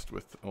fast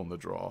on the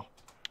draw.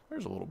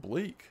 There's a little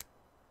bleak.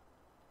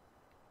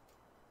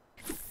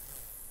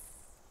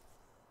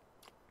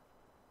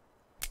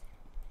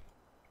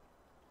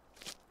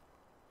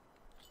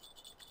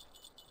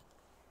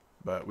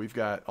 But we've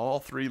got all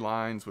three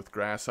lines with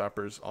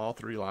grasshoppers, all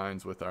three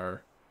lines with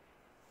our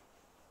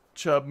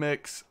Chub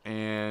mix,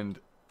 and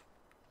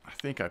I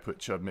think I put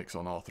Chub mix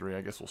on all three.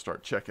 I guess we'll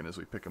start checking as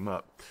we pick them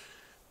up.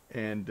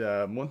 And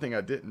one thing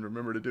I didn't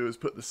remember to do is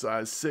put the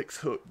size 6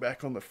 hook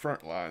back on the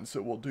front line,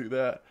 so we'll do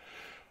that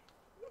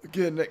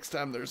again next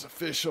time there's a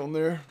fish on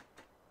there.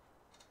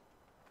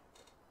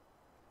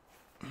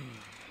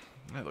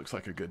 That looks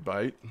like a good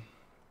bite.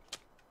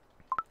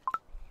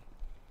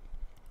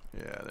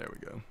 Yeah, there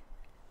we go.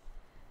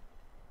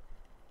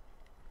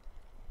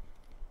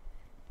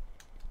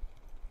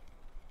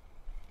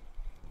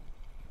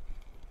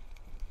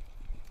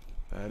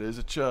 That is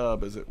a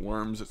Chub as it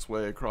worms its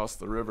way across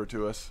the river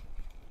to us.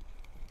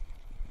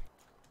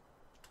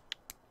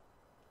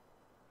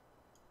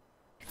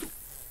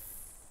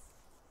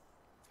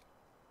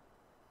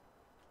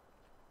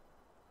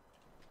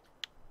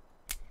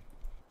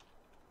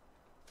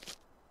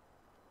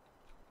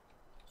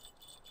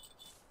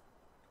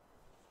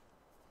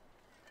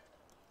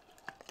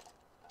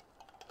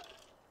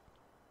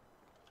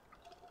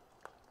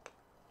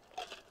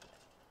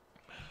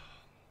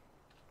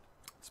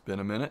 It's been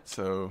a minute,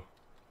 so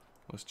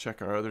let's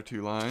check our other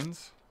two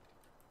lines.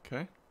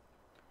 Okay.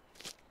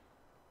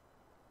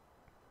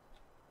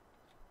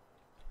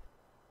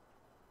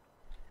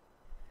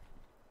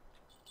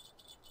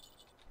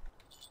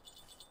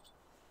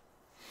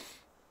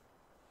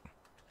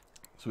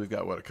 So we've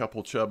got, what, a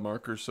couple Chub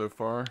markers so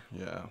far?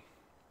 Yeah.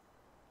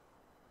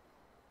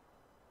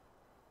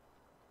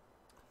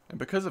 And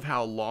because of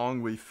how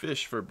long we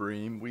fish for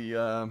Bream, we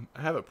have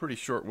a pretty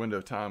short window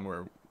of time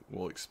where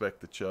we'll expect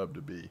the Chub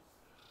to be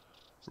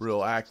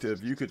real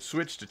active. You could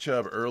switch to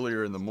Chub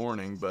earlier in the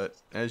morning, but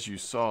as you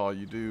saw,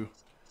 you do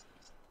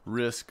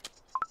risk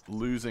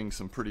losing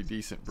some pretty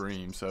decent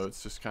Bream, so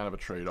it's just kind of a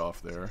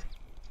trade-off there.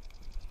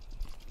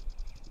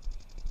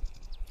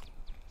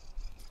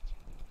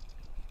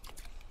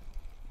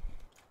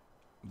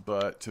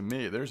 But to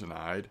me, there's an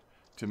eye.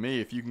 To me,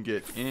 if you can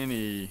get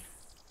any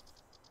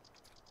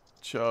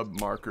Chub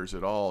markers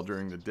at all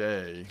during the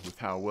day with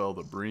how well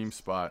the Bream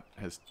spot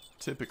has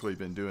typically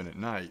been doing at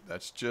night,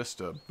 that's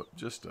just a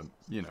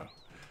you know,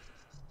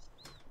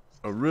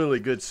 a really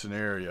good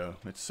scenario.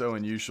 It's so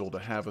unusual to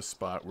have a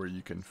spot where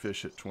you can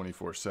fish it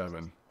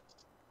 24/7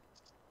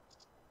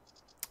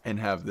 and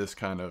have this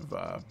kind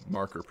of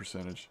marker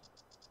percentage.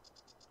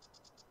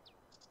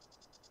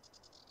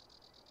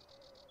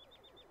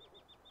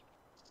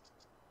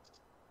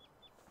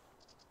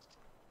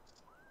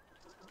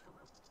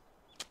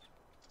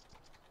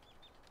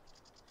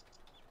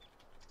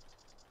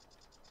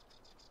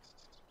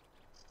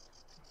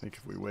 I think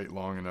if we wait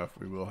long enough,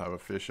 we will have a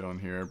fish on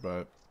here,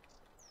 but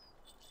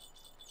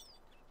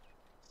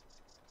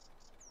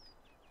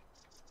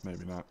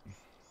Maybe not.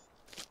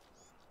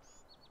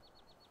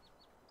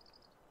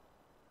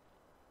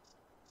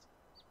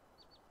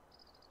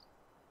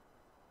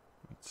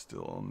 It's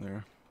still on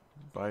there.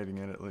 Biting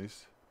it at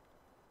least.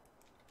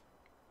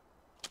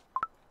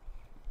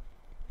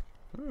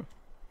 Ooh.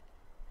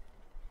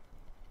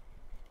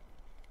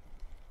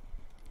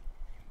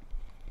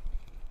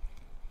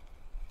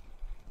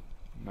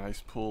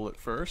 Nice pull at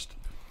first.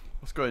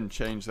 Let's go ahead and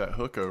change that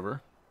hook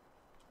over.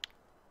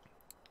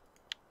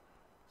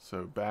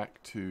 So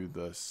back to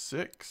the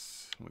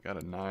 6. We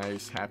got a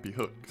nice happy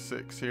hook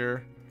 6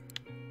 here.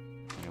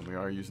 And we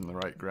are using the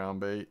right ground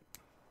bait.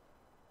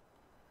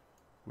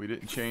 We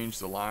didn't change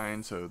the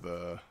line, so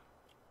the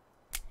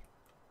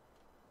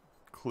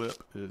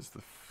clip is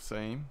the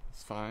same.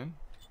 It's fine.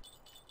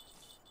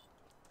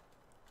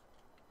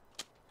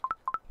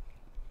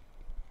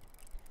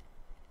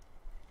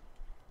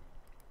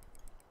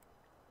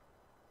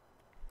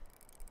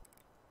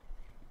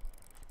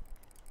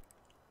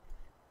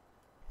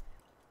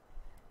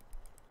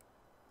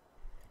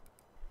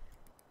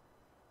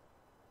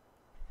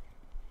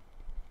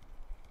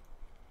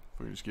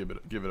 If we just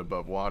give it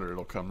above water,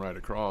 it'll come right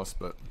across,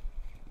 but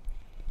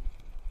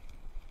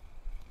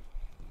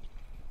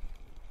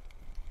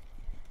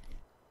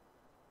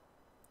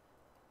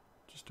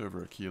just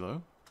over a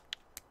kilo.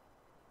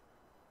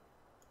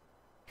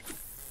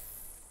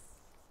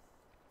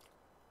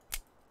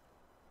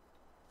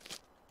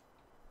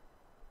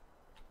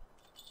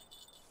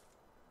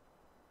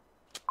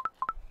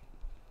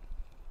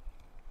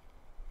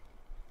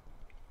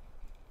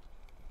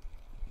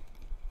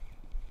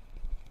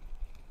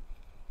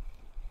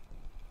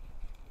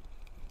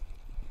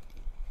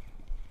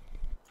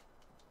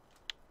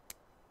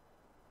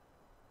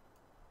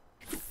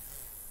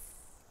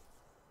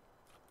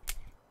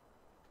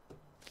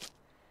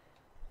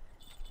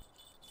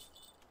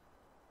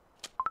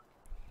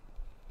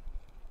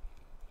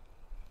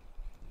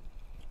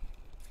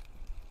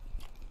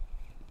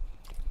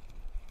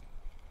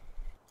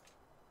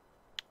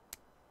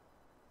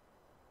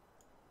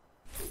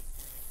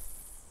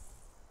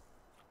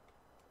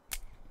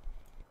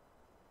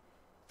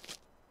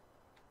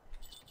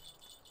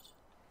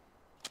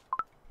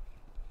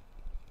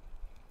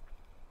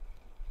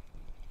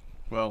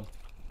 Well,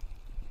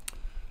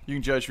 you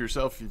can judge for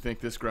yourself if you think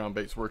this ground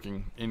bait's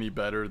working any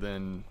better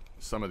than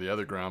some of the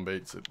other ground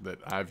baits that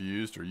I've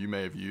used or you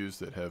may have used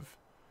that have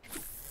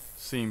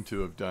seemed to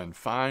have done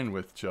fine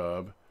with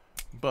chub,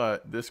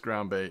 but this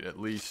ground bait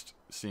at least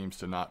seems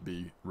to not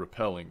be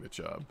repelling the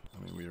chub.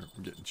 I mean,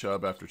 we're getting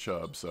chub after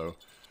chub, so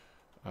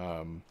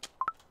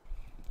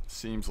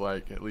seems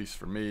like, at least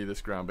for me, this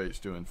ground bait's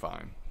doing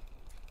fine.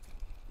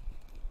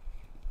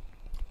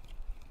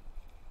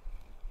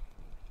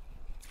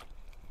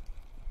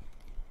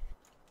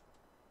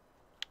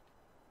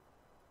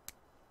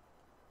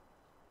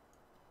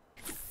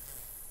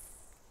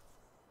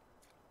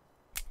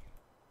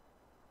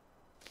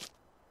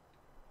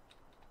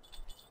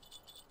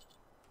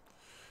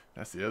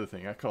 That's the other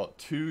thing. I call it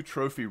 2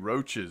 trophy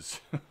roaches.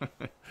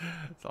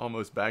 It's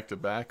almost back to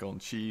back on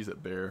cheese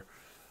at Bear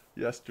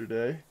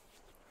yesterday.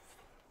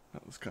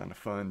 That was kind of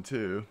fun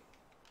too.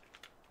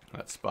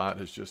 That spot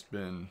has just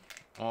been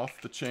off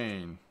the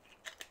chain.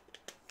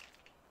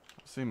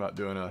 I was thinking about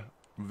doing a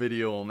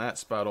video on that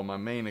spot on my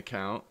main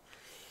account,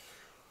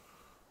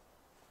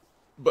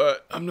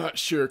 but I'm not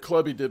sure.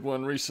 Clubby did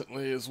one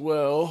recently as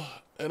well,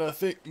 and I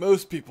think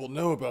most people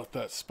know about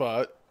that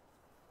spot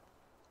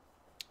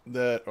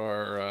that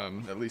are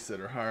at least that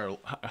are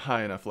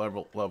high enough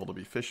level to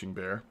be fishing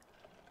bear.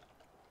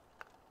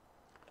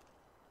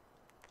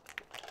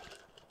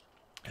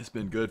 It's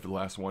been good for the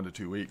last 1 to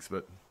 2 weeks,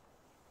 but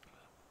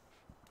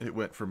it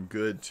went from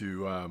good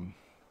to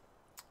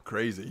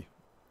crazy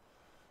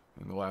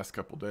in the last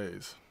couple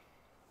days.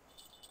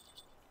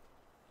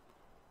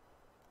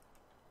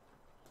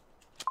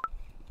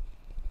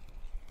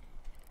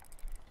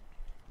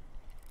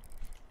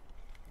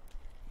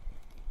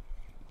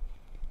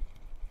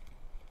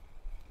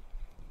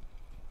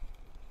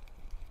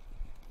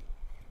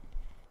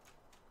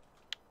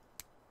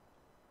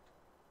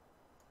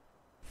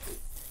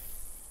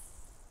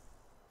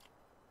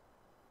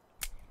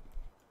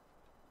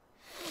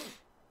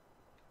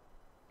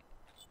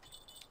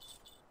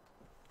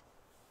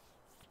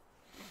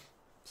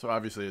 So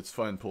obviously it's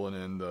fun pulling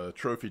in the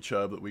trophy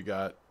chub that we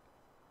got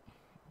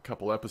a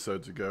couple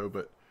episodes ago,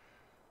 but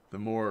the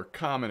more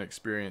common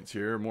experience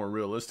here, more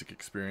realistic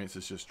experience,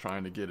 is just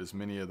trying to get as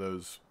many of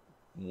those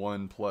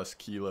 1+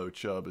 kilo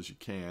chub as you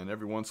can.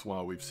 Every once in a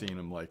while we've seen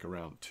them like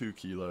around 2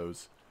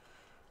 kilos,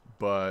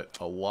 but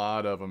a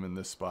lot of them in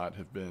this spot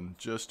have been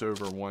just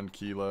over 1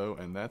 kilo,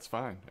 and that's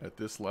fine. At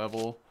this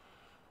level,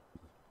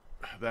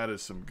 that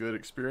is some good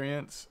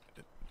experience.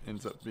 It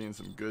ends up being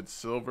some good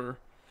silver.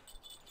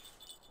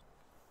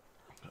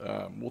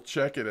 We'll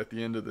check it at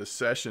the end of this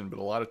session, but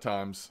a lot of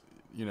times,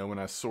 you know, when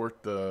I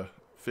sort the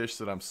fish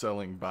that I'm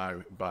selling by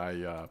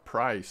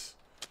price,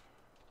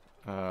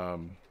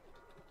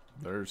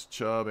 there's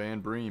chub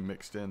and bream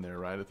mixed in there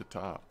right at the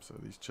top. So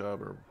these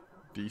chub are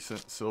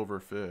decent silver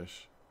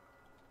fish.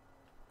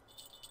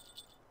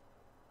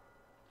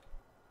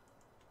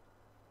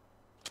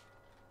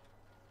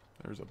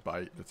 There's a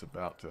bite that's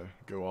about to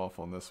go off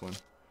on this one.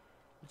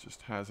 It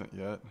just hasn't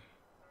yet.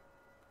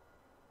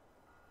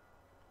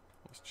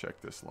 Let's check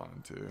this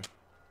line too.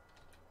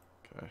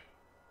 Okay.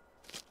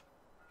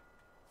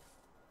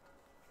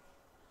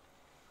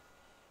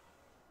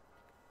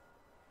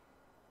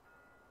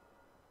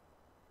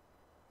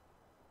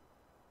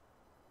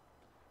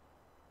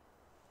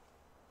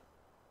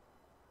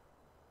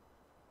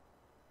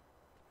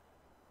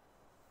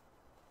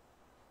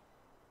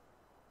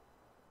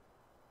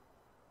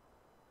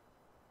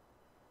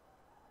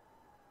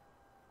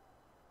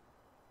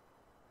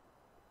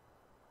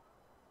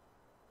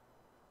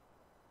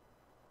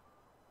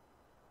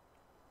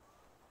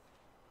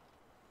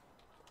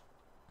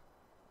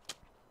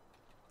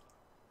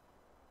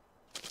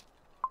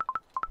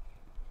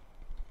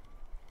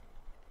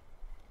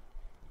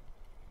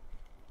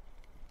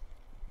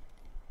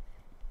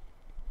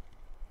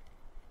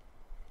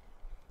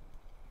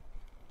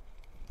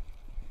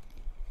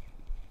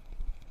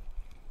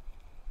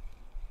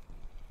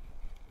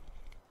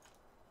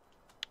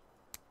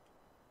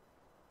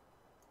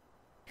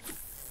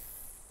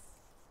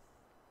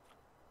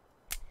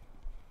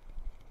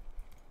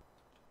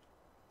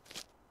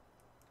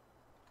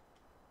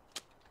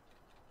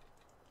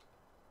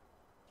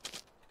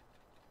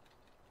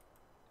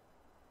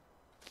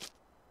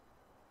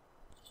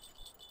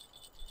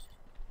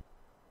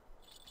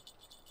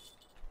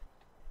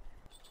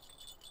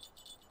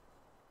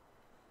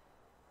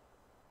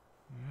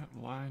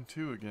 Yep, line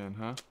 2 again,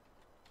 huh?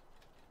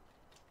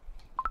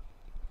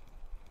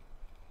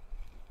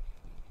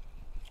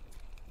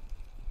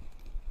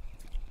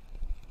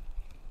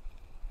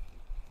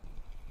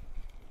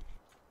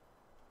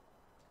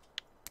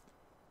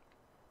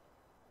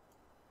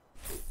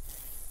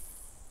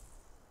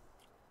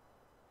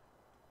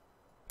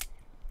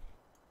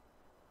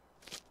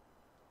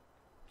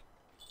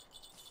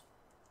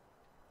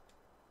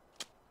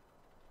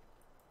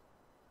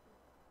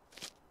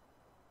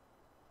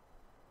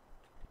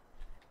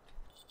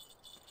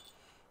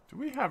 Do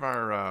we have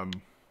our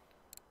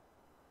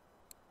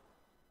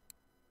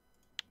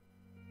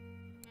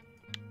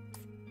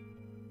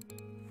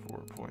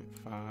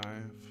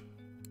 4.5?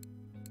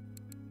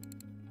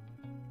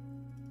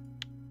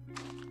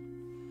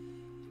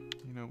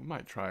 You know, we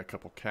might try a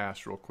couple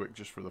casts real quick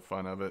just for the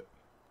fun of it.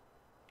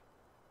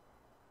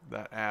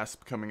 That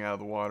asp coming out of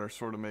the water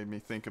sort of made me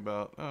think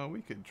about, oh, we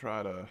could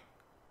try to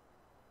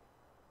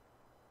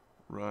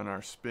run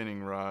our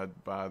spinning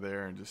rod by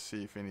there and just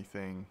see if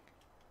anything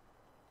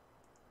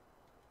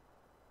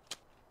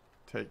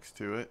takes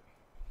to it.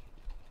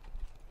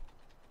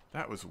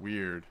 That was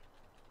weird,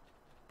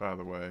 by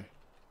the way.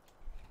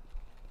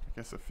 I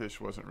guess the fish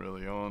wasn't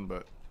really on,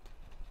 but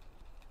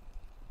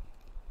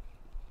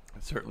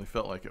it certainly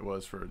felt like it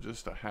was for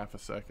just a half a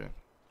second.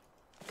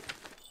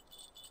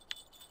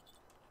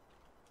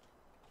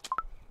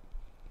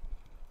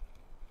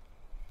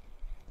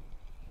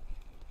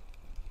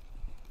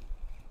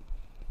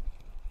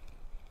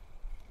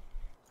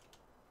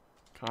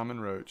 Common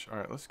roach. All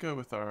right, let's go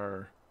with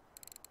our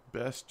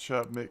best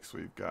chub mix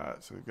we've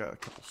got. So we've got a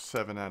couple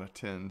 7 out of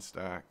 10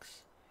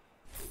 stacks.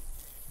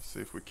 Let's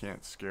see if we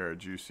can't scare a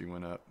juicy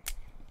one up.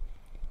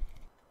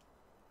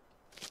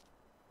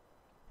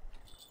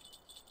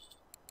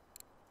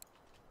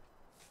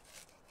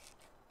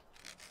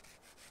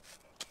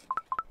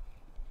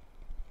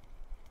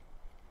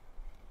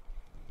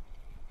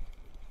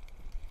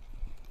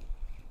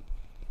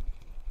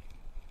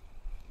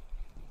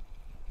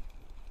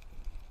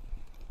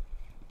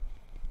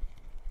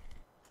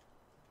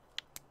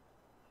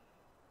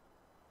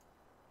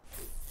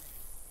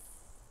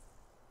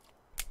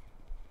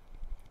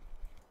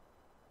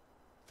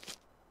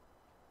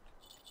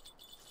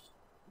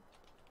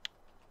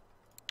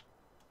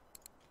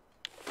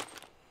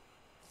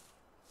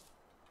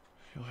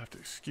 You'll have to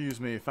excuse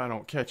me if I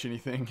don't catch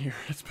anything here.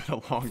 It's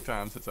been a long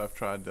time since I've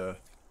tried to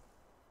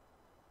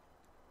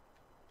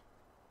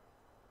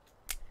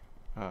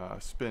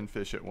spin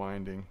fish at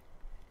winding.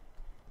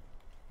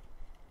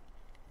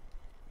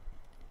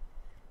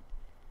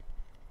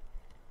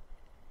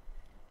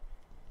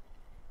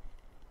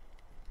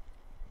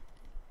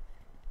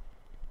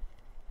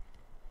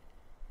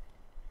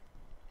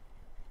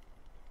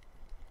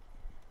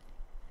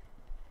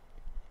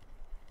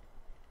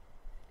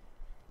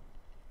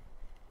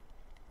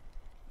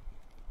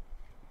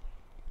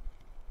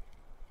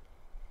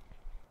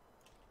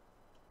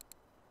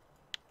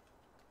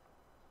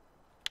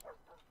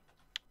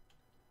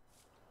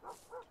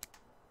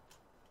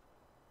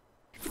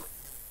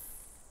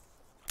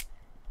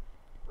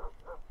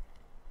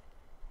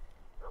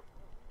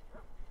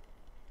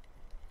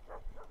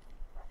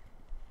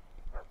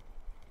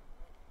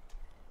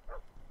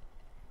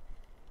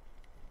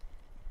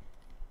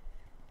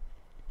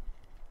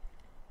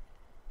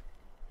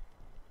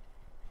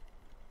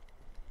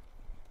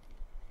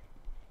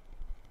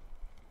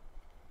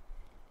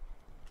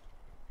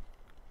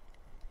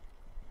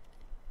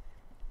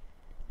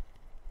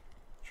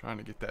 Trying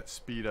to get that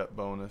speed up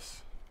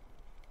bonus.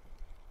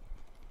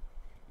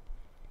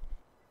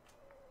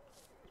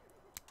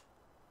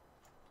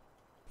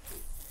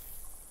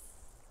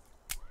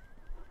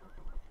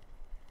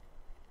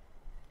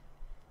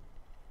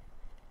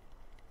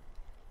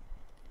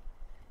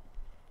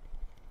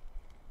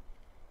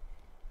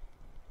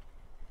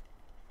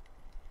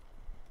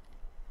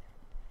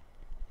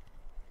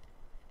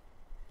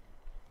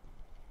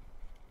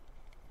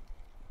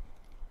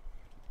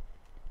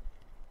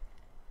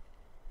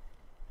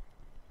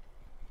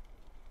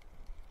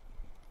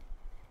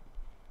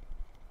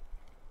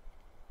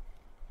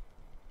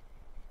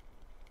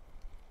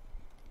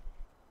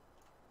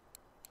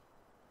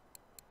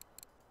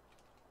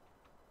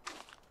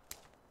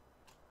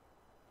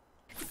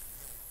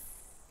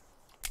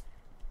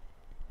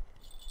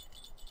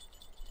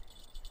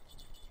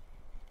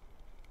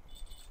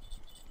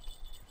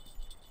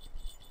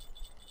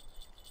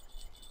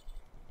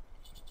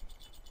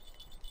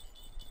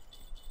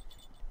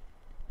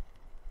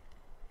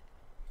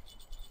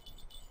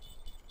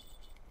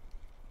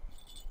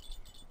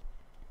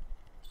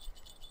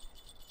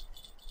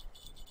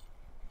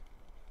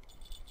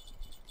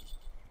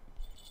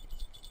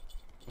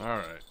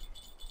 Alright.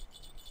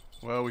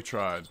 Well, we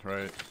tried,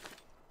 right?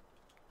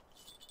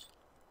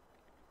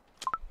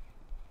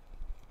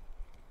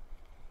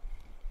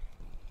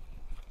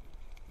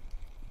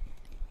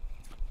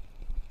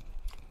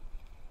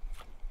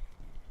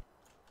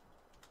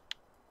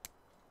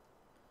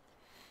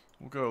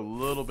 We'll go a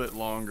little bit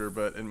longer,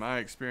 but in my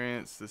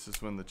experience, this is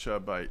when the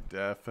chub bite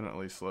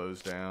definitely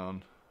slows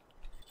down.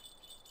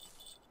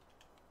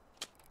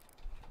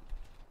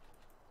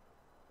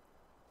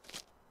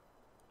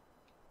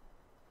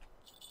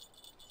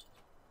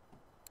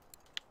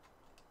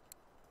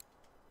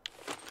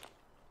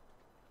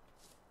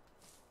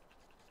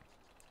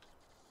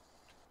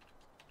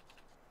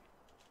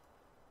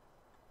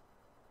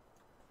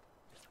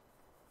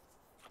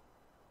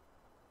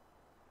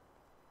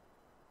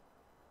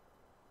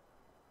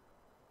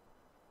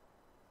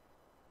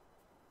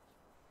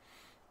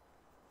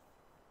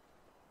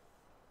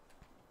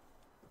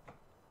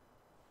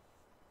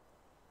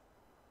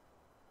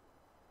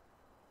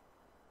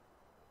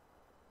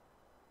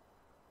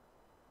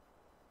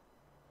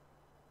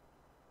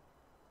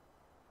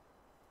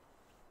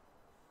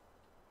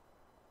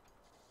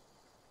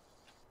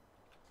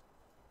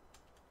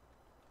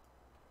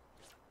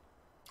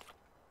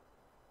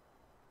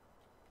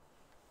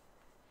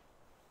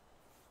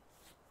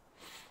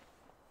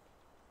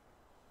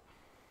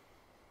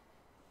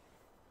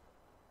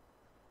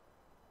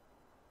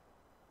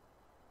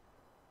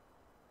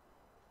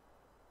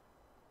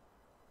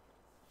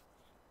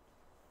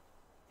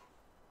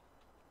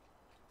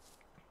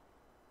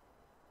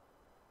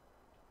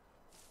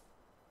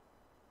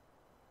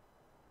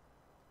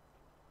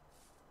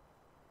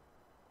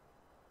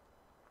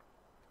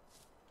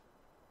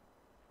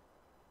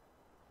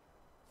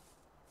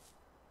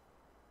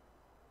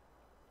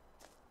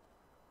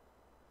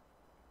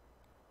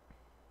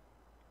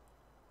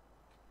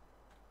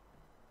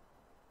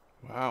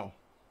 Wow.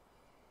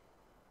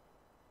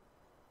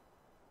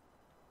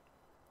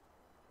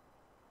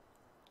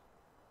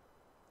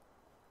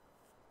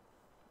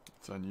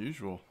 It's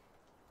unusual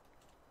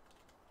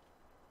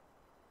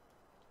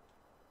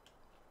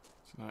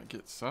to not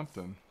get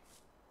something.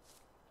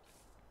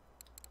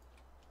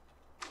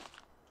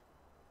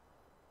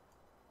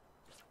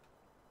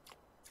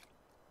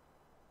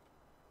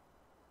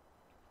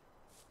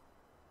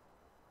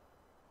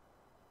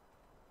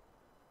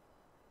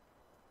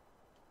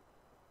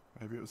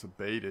 Maybe it was a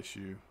bait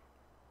issue.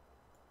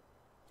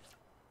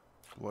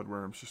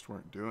 Bloodworms just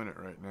weren't doing it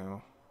right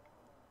now.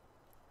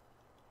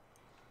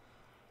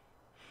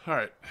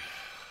 Alright,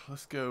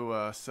 let's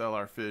go sell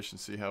our fish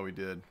and see how we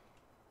did.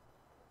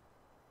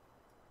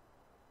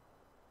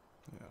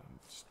 Yeah,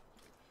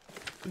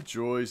 the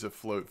joys of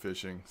float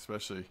fishing,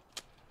 especially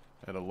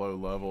at a low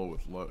level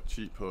with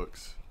cheap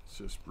hooks. It's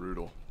just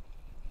brutal.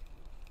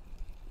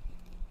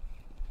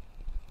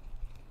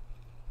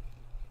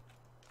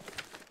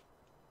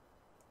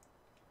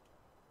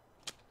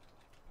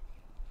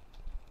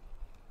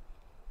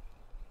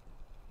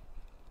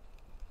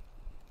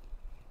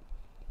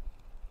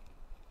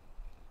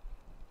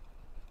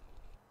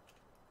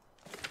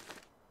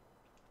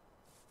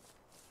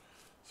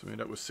 So we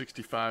end up with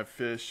 65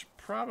 fish,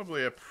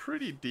 probably a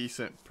pretty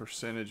decent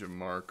percentage of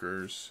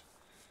markers.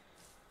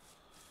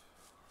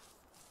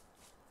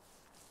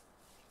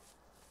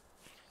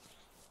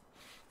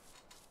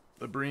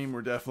 The bream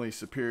were definitely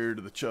superior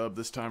to the chub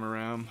this time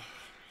around.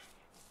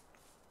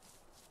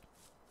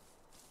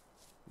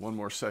 One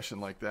more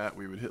session like that,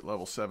 we would hit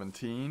level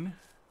 17.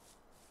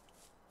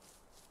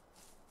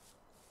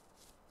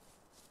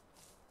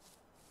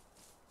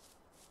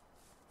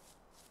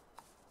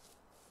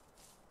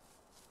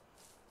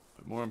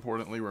 But more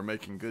importantly, we're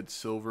making good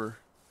silver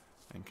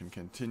and can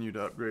continue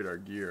to upgrade our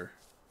gear.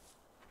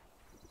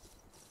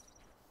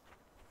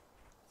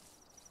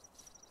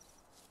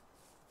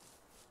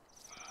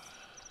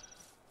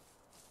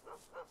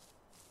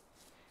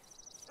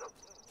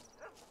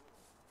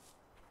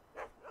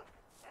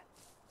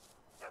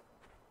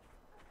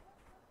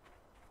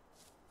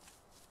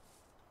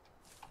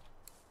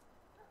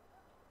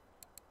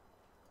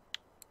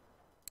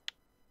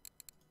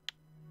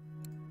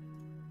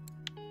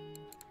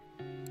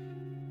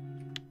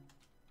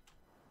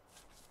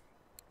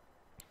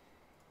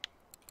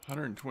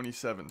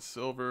 $127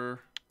 silver.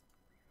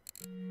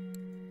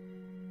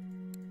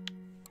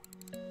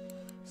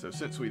 So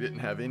since we didn't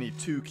have any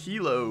 2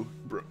 kilo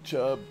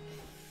chub,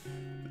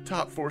 the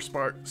top 4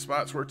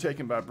 spots were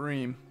taken by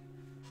bream.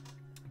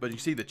 But you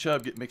see the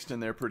chub get mixed in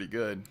there pretty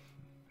good.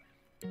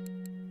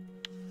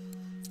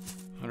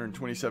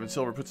 127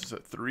 silver puts us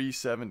at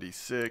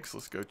 376.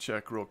 Let's go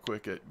check real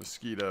quick at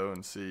Mosquito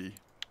and see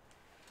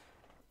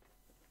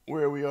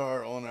where we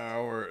are on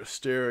our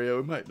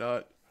stereo. We might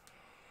not.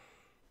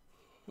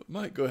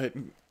 Might go ahead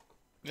and,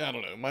 I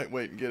don't know, might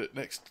wait and get it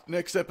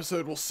next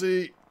episode. We'll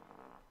see.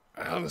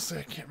 Honestly,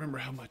 I can't remember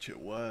how much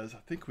it was. I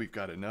think we've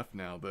got enough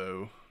now,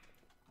 though.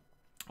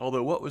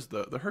 Although, what was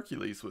the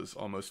Hercules was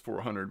almost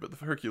 400, but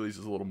the Hercules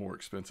is a little more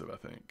expensive, I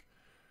think.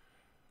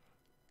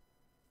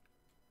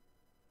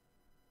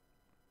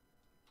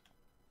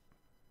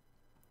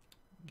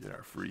 Get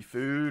our free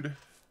food.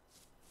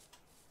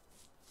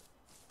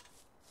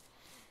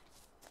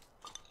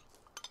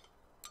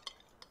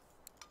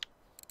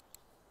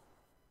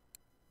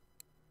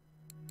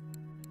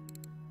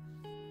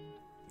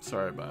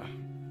 Sorry, bye.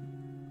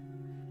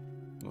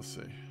 Let's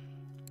see.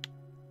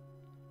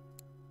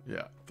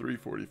 Yeah,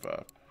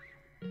 345.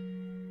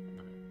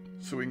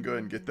 So we can go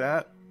ahead and get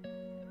that.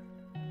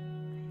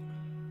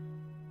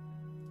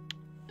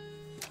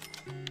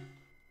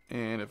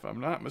 And if I'm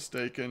not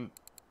mistaken,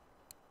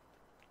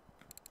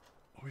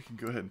 we can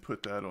go ahead and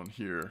put that on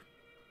here.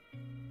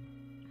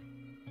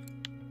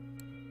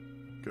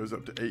 Goes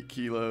up to 8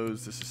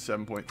 kilos. This is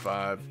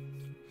 7.5.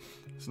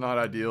 It's not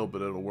ideal,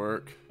 but it'll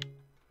work.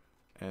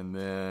 And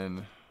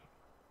then,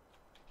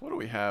 what do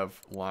we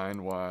have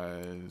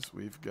line-wise?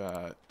 We've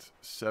got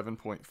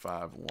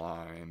 7.5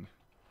 line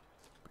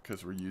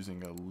because we're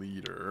using a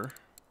liter.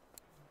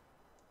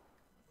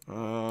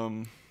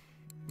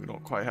 We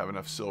don't quite have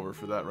enough silver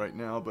for that right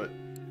now, but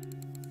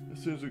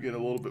as soon as we get a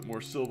little bit more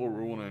silver,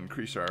 we want to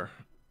increase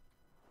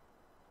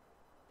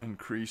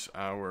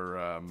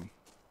our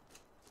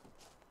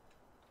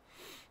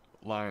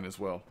line as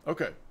well.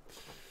 Okay.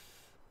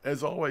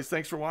 As always,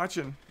 thanks for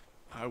watching.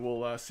 I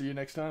will see you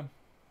next time.